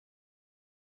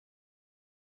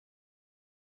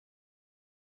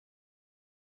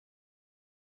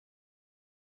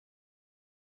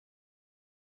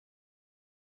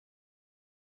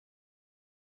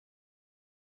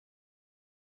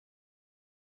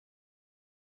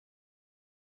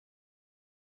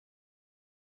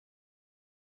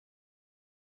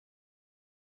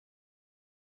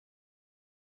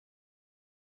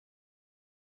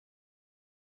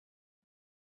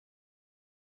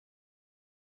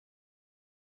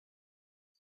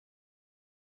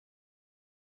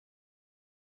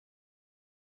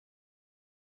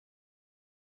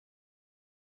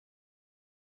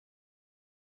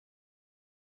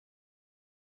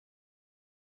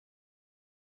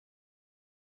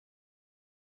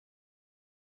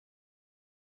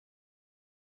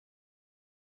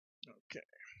 Okay,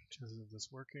 chances of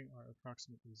this working are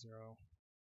approximately 0.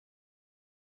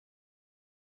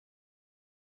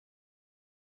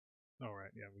 Oh,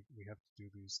 right, yeah, we have to do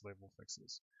these label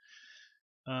fixes.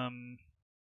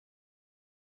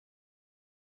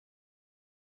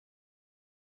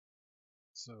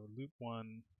 So loop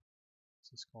 1, let's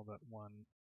just call that 1.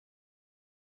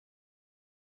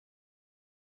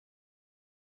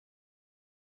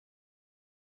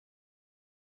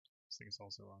 This thing is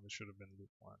also wrong. This should have been loop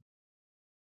 1.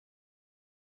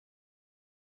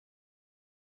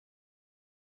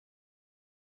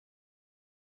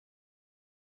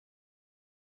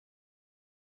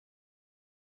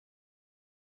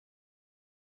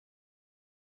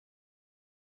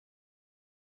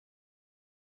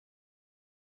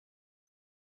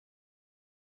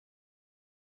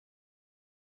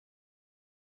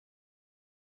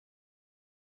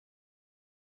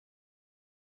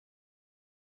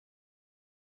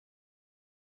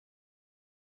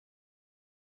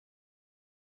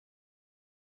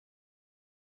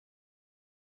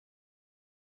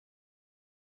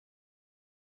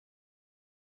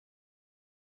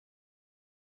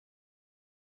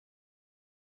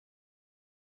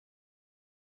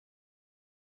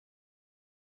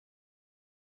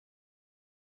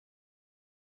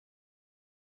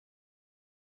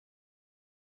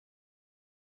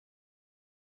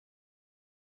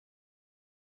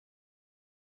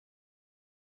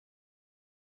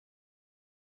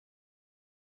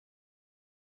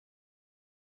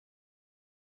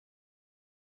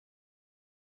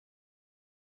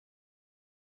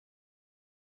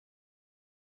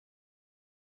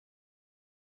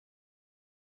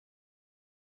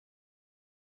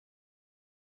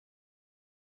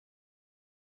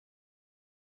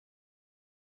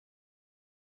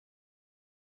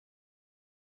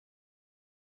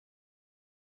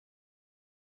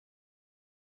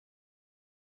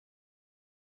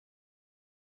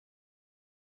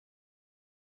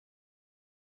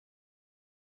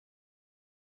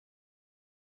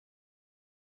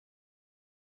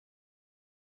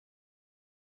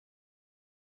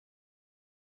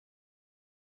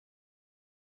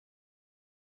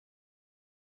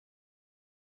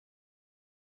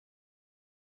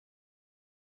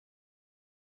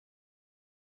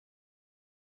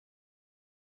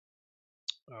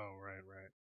 Oh, right.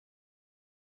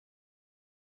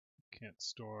 Can't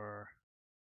store.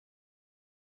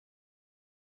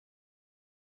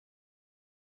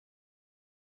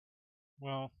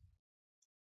 Well,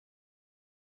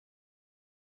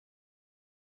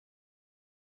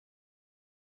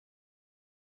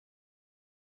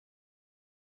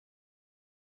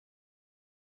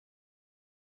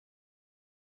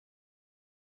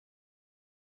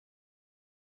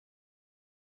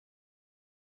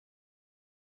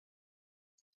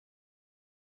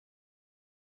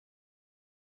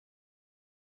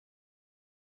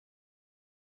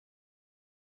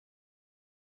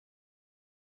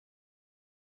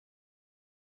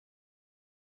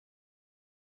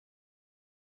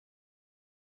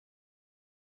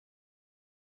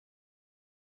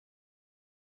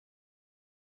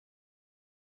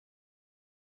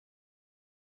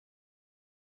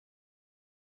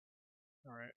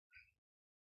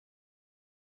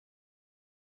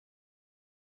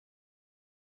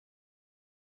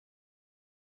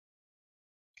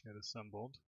 Get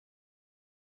assembled.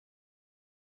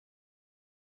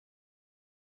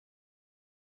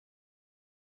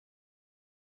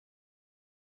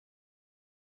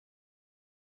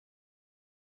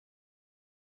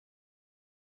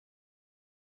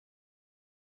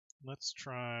 Let's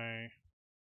try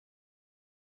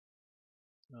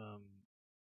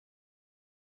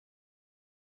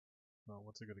well,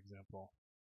 what's a good example?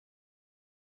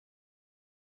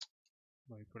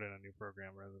 Let me put in a new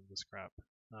program rather than this crap.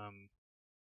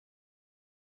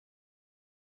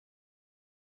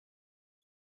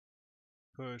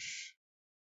 Push.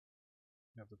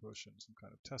 You have to push in some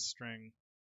kind of test string.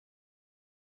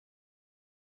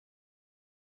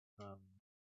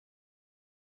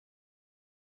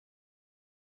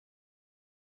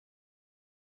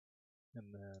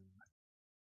 And then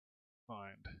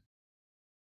find.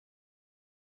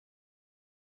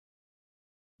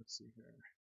 Let's see here.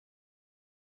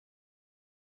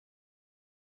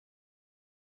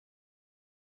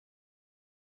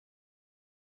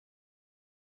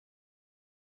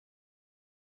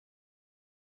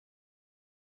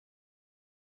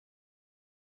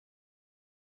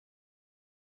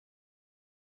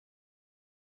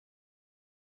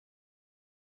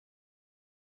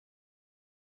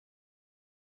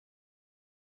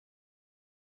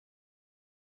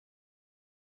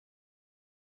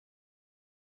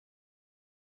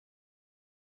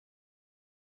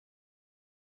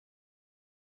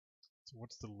 So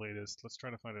what's the latest? Let's try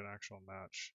to find an actual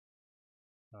match.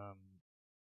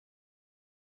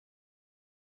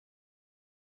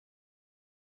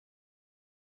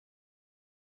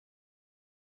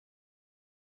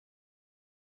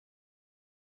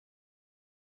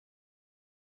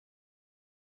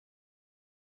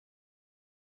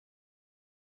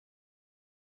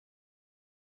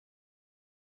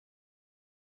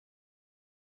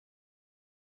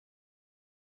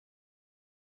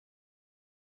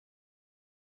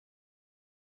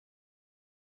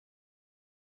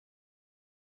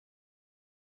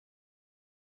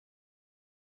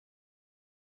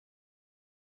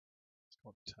 It's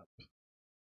called temp.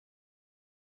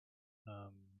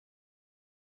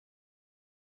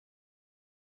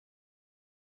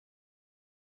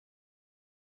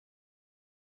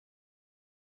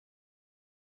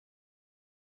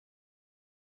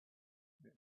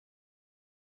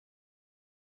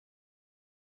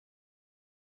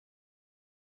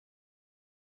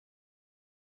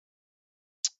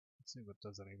 Let's see if it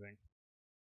does anything.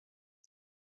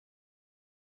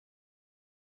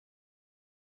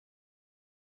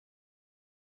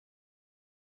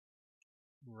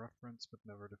 Reference but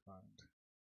never defined.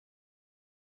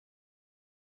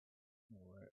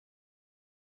 Alright.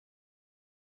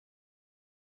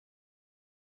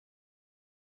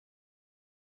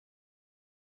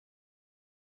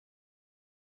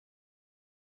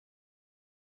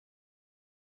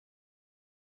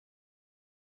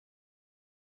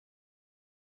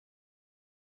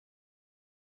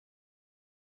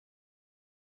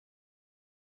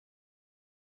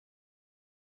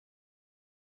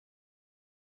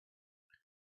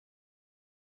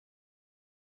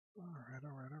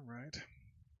 Alright.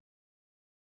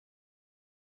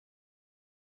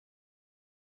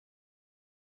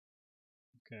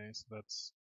 Okay, so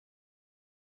that's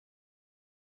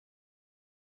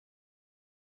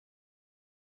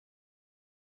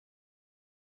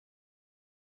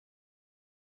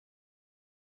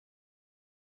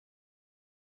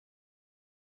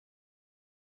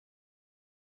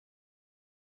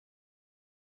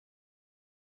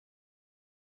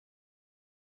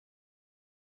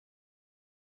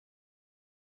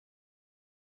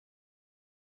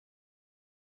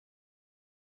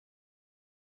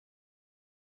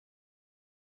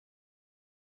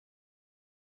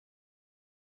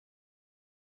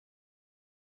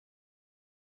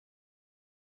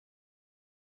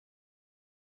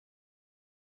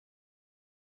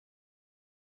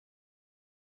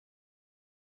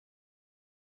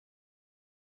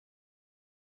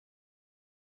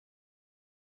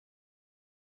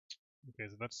okay,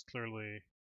 so that's clearly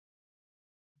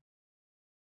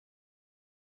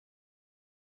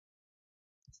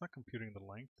it's not computing the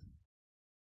length.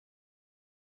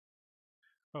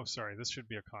 Oh, sorry, this should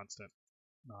be a constant,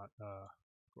 not of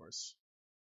course.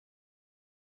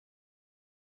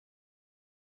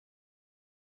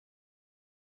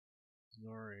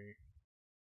 Sorry.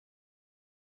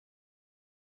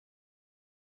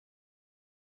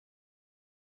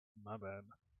 My bad.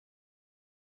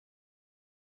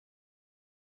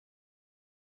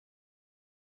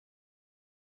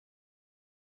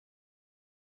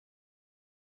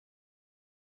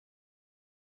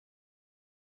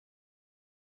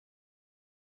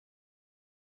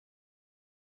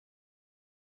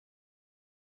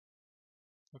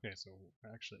 Okay, so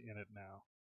we're actually in it now.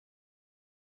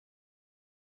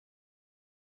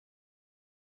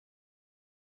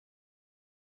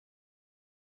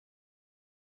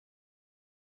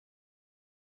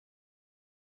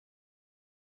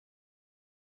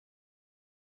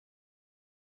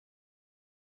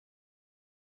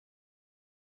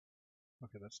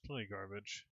 Okay, that's totally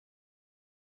garbage.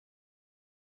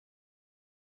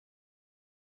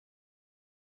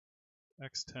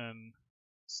 X10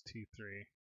 is T3.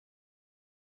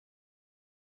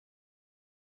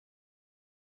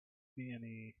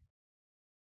 BNE.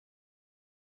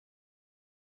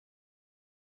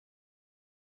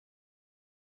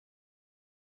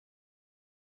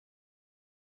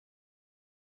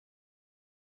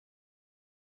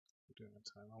 We're doing the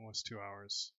time, almost 2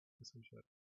 hours.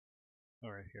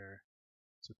 All right, here.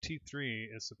 So T3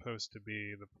 is supposed to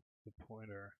be the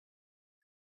pointer,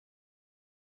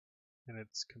 and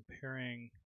it's comparing.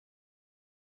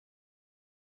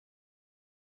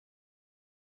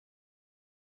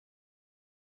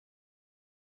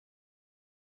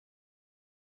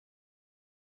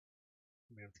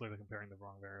 I mean, I'm clearly comparing the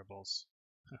wrong variables.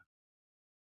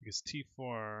 Because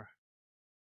T4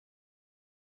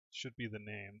 should be the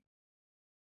name.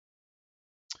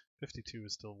 52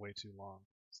 is still way too long,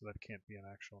 so that can't be an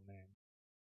actual name.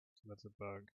 So that's a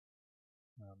bug.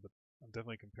 But I'm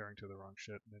definitely comparing to the wrong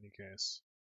shit in any case.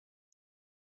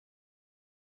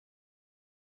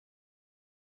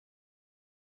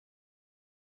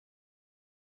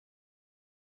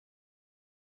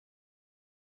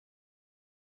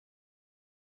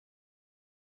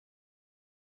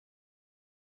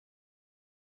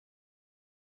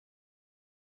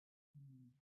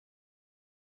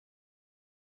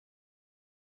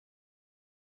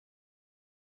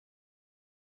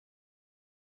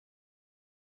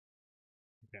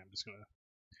 Okay, I'm just going to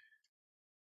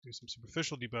do some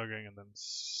superficial debugging and then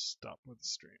stop with the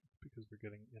stream because we're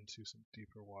getting into some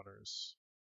deeper waters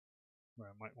where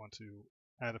I might want to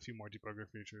add a few more debugger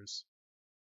features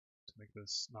to make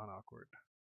this non-awkward.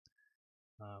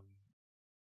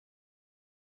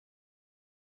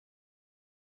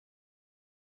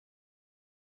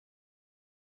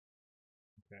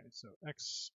 Okay, so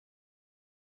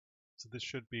so this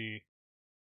should be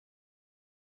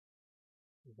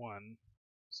 1.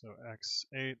 So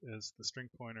x8 is the string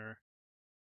pointer,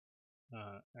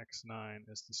 x9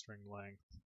 is the string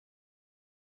length,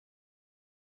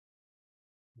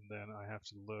 and then I have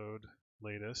to load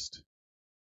latest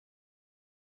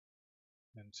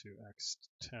into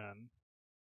x10,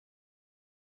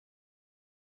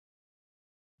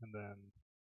 and then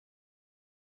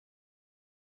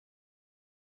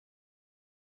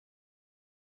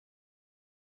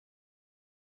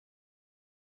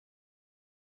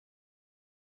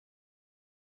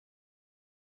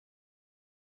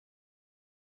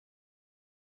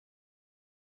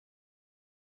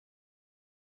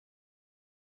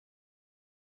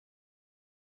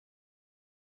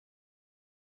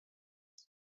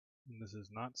this is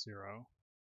not 0,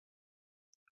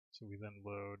 so we then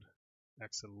load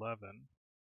x11,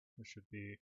 which should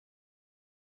be,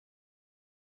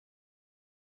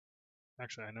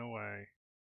 actually I know why,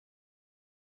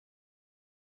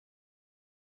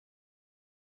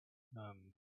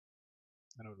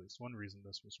 I know at least one reason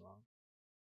this was wrong.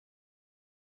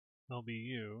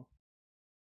 LBU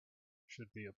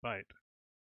should be a byte.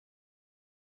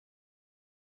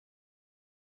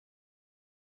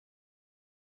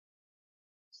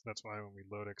 So that's why when we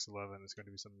load x11, it's going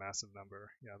to be some massive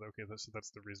number. Yeah, okay, that's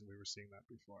the reason we were seeing that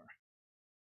before.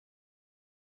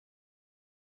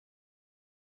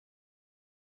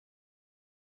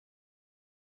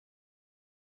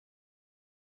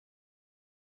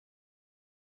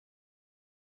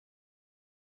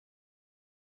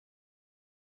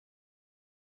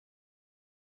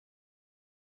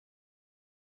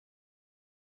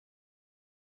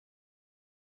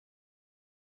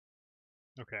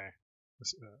 Okay,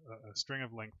 a string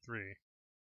of length 3.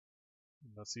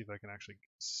 Let's see if I can actually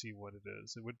see what it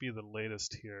is. It would be the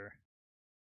latest here.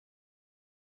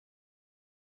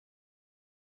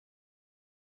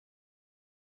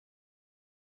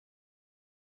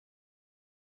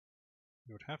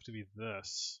 It would have to be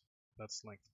this. That's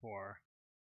length 4.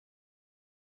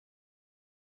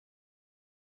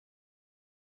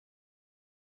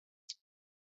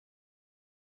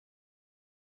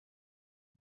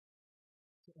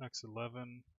 So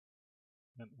x11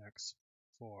 and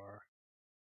x4.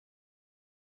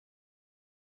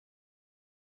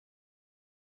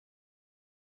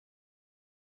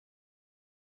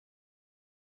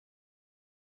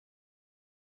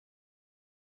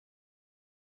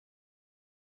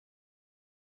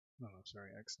 No, no, sorry,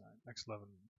 x9, x11.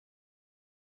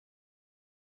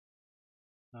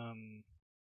 Um,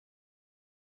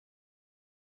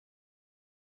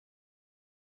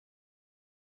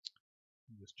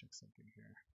 let me just check something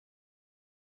here.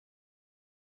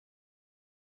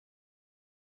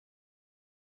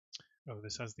 Oh,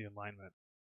 this has the alignment.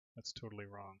 That's totally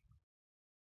wrong.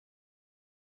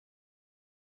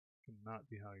 Cannot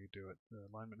be how you do it. The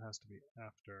alignment has to be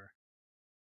after.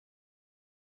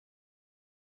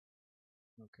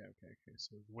 Okay.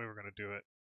 So the way we're going to do it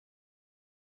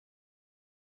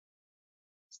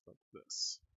is like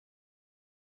this.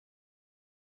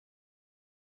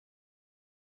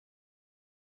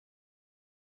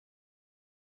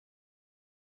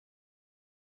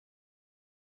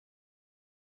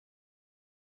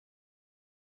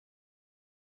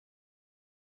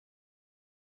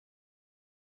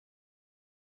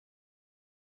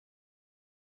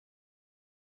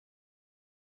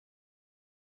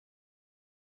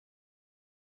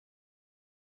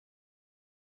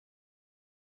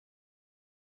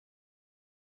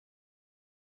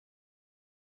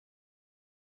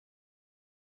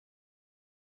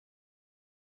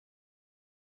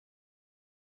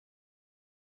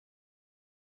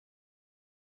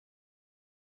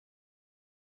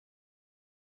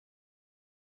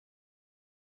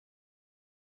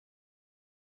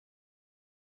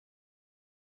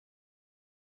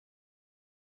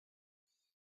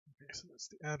 Okay, so that's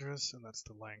the address and that's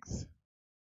the length.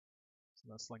 So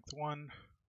that's length 1, and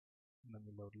then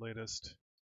we load latest.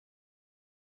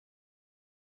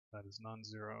 That is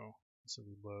non-zero, so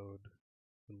we load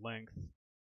the length.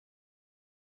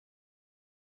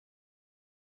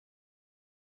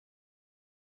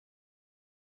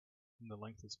 And the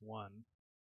length is 1.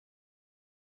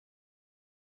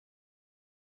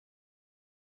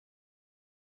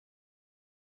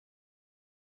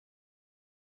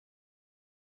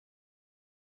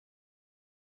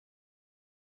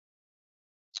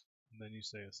 And then you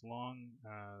say as long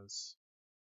as,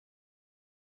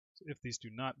 so if these do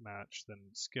not match, then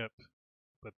skip,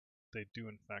 but they do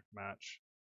in fact match.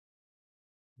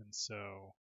 And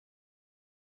so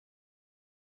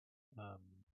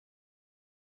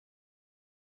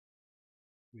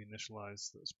we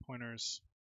initialize those pointers.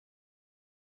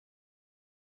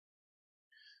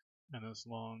 And as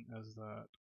long as that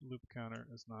loop counter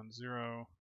is non-zero,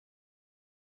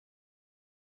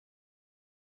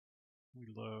 we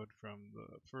load from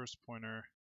the first pointer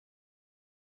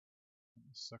and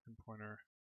the second pointer.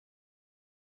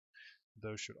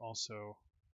 Those should also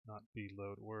not be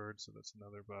load words, so that's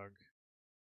another bug.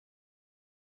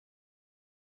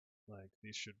 Like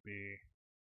these should be,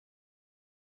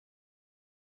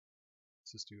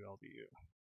 let's just do LDU.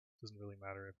 Doesn't really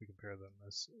matter if we compare them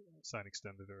as sign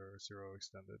extended or zero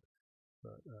extended,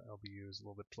 but LBU is a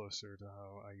little bit closer to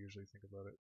how I usually think about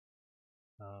it.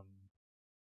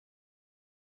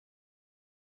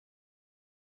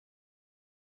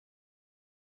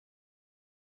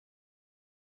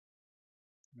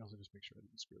 Let me also just make sure I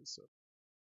didn't screw this up.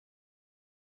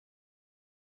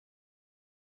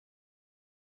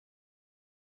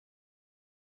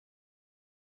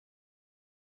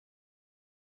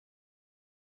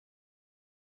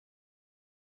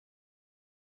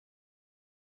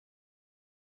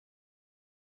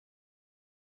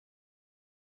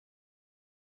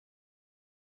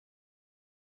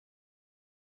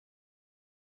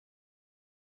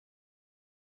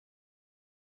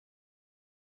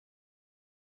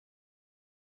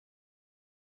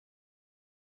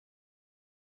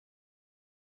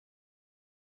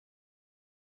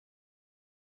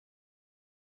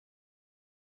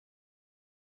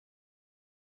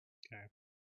 Okay.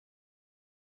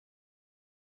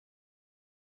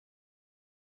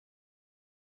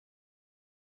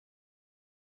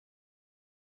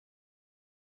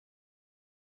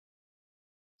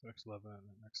 So X11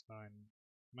 and X9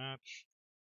 match.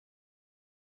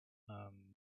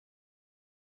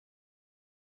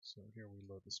 So here we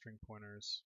load the string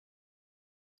pointers.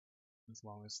 As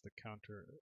long as the counter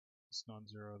is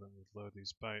non-zero, then we load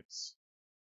these bytes.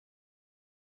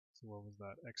 So what was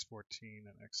that? X14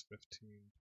 and X15.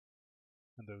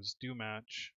 And those do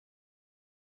match.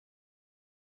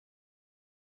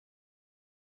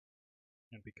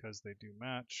 And because they do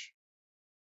match,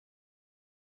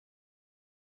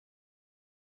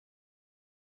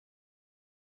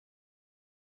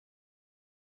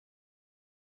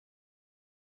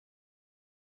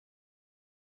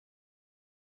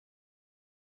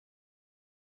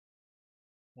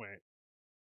 wait.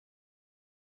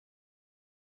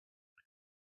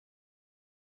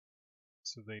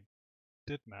 So they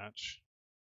did match.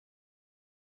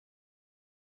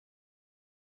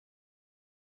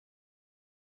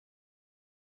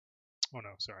 Oh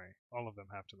no, sorry. All of them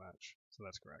have to match, so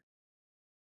that's correct.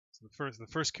 So the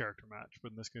first character match,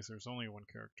 but in this case there's only one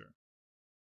character.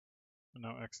 And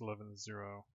now x11 is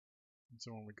 0. And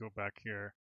so when we go back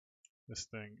here, this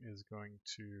thing is going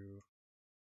to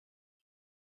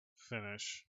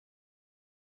finish.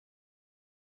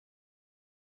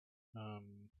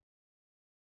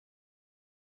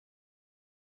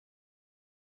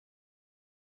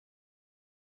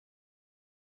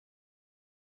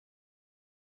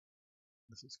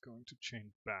 This is going to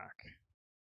chain back.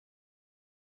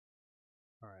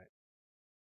 All right.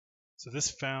 So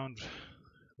this found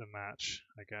the match,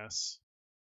 I guess.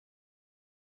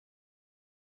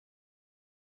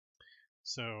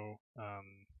 So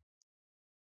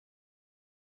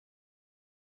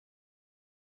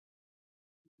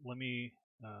let me,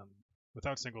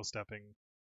 without single stepping,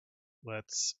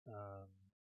 let's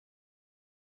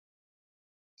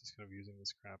just kind of using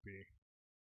this crappy.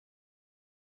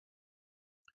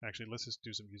 Actually, let's just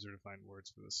do some user-defined words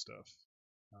for this stuff.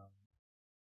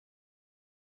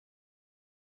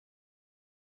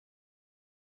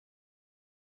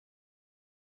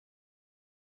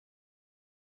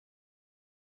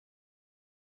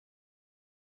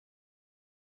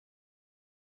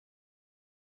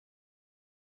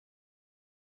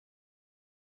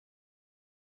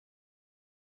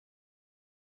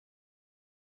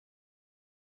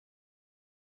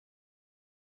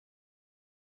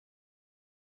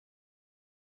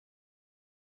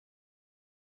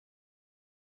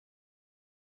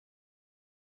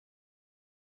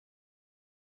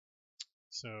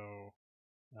 So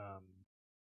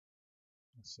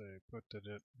let's say put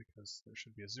digit because there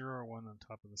should be a 0 or 1 on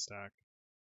top of the stack.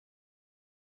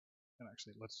 And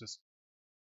actually, let's just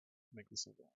make this a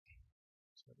 1.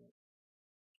 So I don't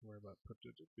worry about put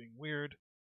digit being weird.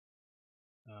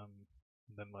 And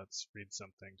then let's read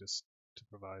something just to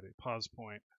provide a pause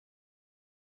point.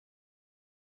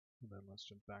 And then let's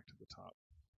jump back to the top.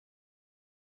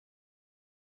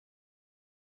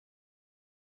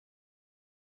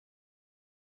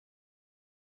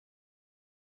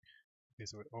 Okay,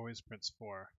 so it always prints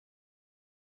 4.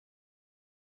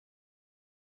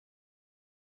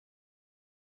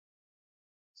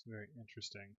 It's very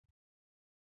interesting.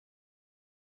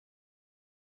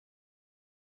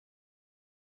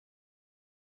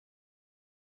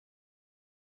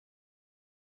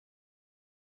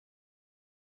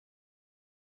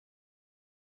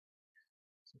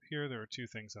 So here there are 2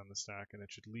 things on the stack, and it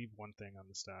should leave 1 thing on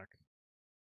the stack.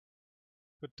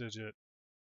 Put digit.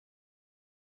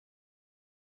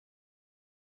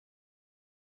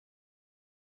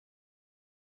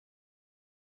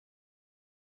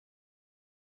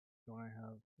 Don't I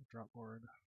have a drop board?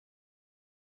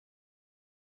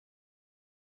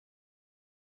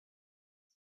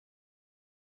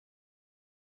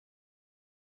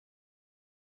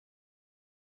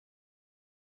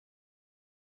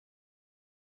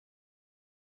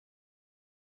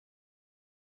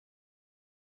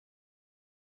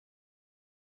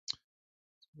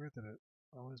 It's weird that it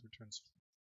always returns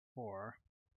 4.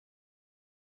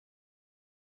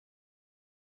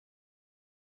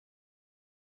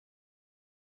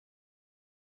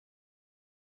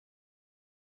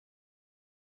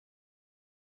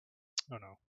 Oh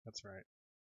no, that's right.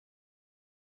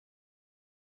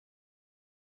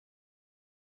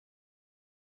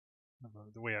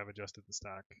 The way I've adjusted the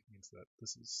stack means that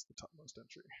this is the topmost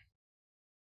entry.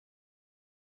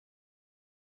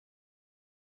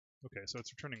 Okay, so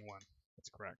it's returning 1. That's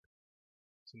correct.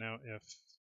 So now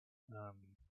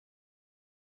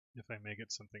if I make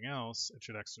it something else, it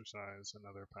should exercise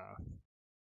another path,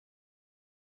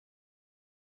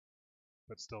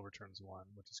 but still returns 1,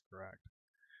 which is correct.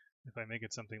 If I make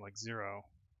it something like 0,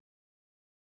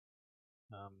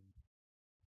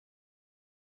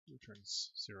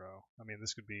 returns 0. I mean,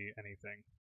 this could be anything.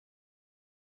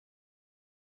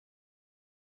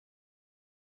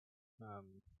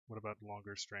 What about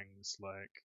longer strings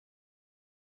like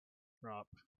drop?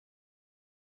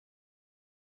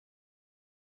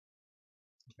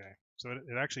 Okay, so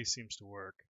it actually seems to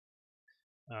work.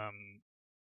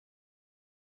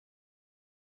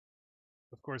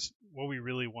 Of course, what we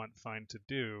really want find to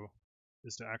do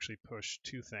is to actually push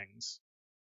 2 things.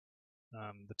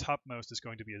 The topmost is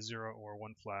going to be a 0 or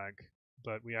 1 flag,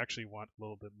 but we actually want a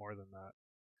little bit more than that,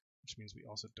 which means we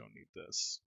also don't need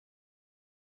this.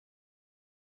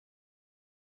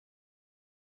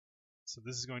 So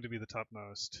this is going to be the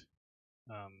topmost.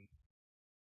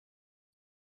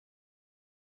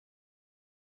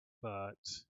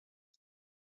 But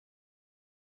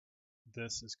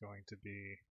this is going to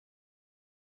be,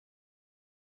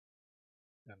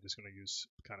 I'm just going to use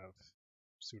kind of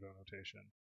pseudo notation.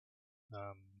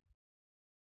 Um,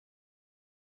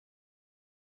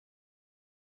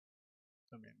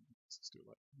 I mean, let's just do it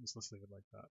like let's leave it like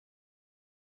that.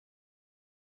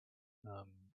 Um,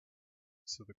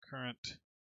 so the current,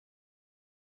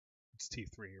 it's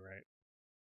T3, right?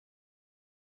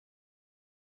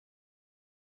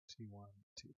 T1,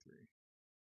 T3.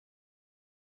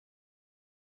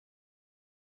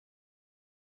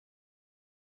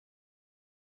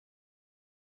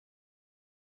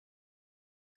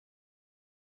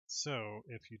 So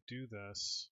if you do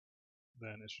this,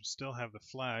 then it should still have the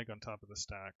flag on top of the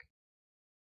stack,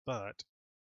 but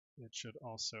it should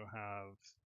also have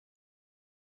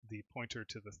the pointer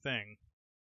to the thing.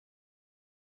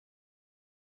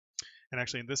 And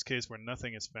actually, in this case, where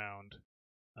nothing is found,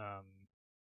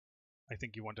 I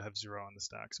think you want to have 0 on the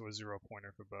stack, so a 0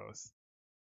 pointer for both.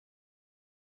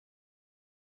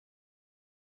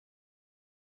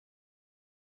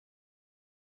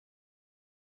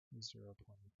 A 0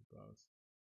 pointer for both.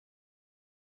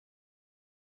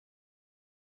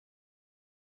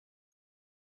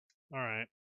 All right.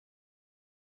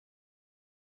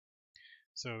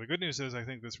 So the good news is I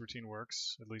think this routine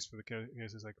works, at least for the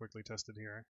cases I quickly tested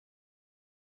here.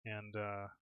 And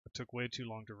it took way too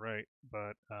long to write,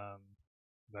 but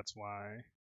that's why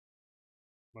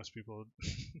most people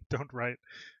don't write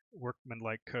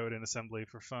workman-like code in assembly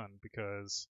for fun,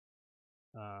 because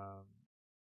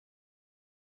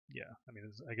yeah, I mean,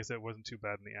 I guess that wasn't too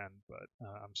bad in the end, but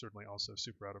I'm certainly also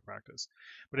super out of practice.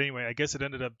 But anyway, I guess it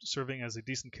ended up serving as a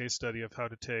decent case study of how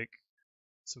to take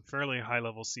some fairly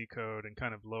high-level C code and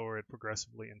kind of lower it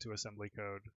progressively into assembly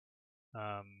code,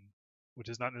 um, which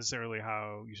is not necessarily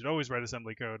how you should always write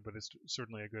assembly code, but it's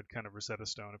certainly a good kind of Rosetta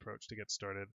Stone approach to get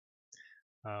started.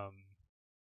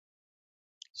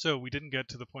 So we didn't get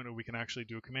to the point where we can actually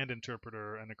do a command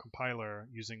interpreter and a compiler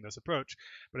using this approach,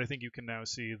 but I think you can now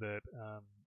see that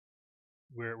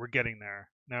we're getting there.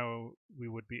 Now we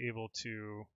would be able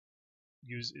to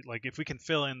use, like, if we can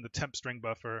fill in the temp string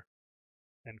buffer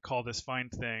and call this find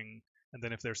thing, and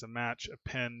then if there's a match,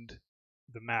 append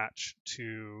the match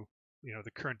to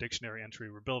the current dictionary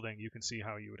entry we're building, you can see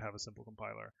how you would have a simple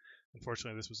compiler.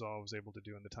 Unfortunately, this was all I was able to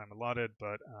do in the time allotted,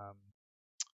 but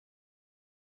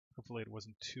hopefully it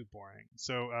wasn't too boring.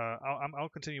 So I'll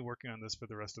continue working on this for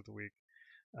the rest of the week.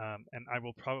 And I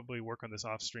will probably work on this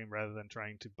off stream rather than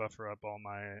trying to buffer up all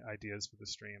my ideas for the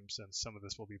stream, since some of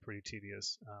this will be pretty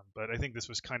tedious. But I think this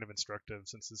was kind of instructive,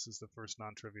 since this is the first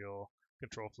non-trivial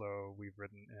control flow we've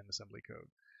written in assembly code.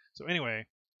 So anyway,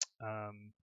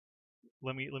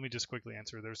 let me just quickly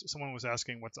answer. There's someone was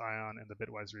asking what's Ion in the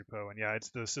Bitwise repo, and yeah,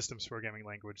 it's the systems programming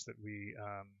language that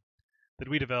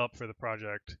we developed for the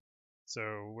project.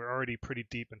 So we're already pretty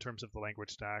deep in terms of the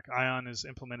language stack. Ion is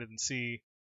implemented in C,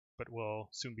 but will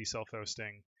soon be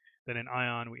self-hosting. Then in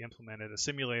Ion, we implemented a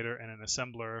simulator and an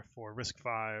assembler for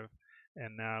RISC-V,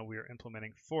 and now we are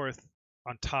implementing Forth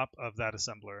on top of that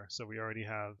assembler. So we already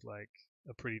have like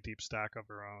a pretty deep stack of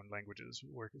our own languages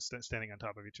standing on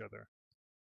top of each other.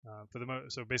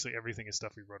 So basically everything is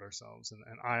stuff we wrote ourselves, and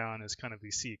Ion is kind of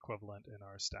the C equivalent in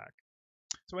our stack.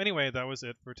 So anyway, that was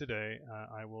it for today.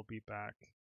 I will be back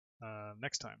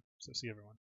next time. So see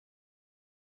everyone.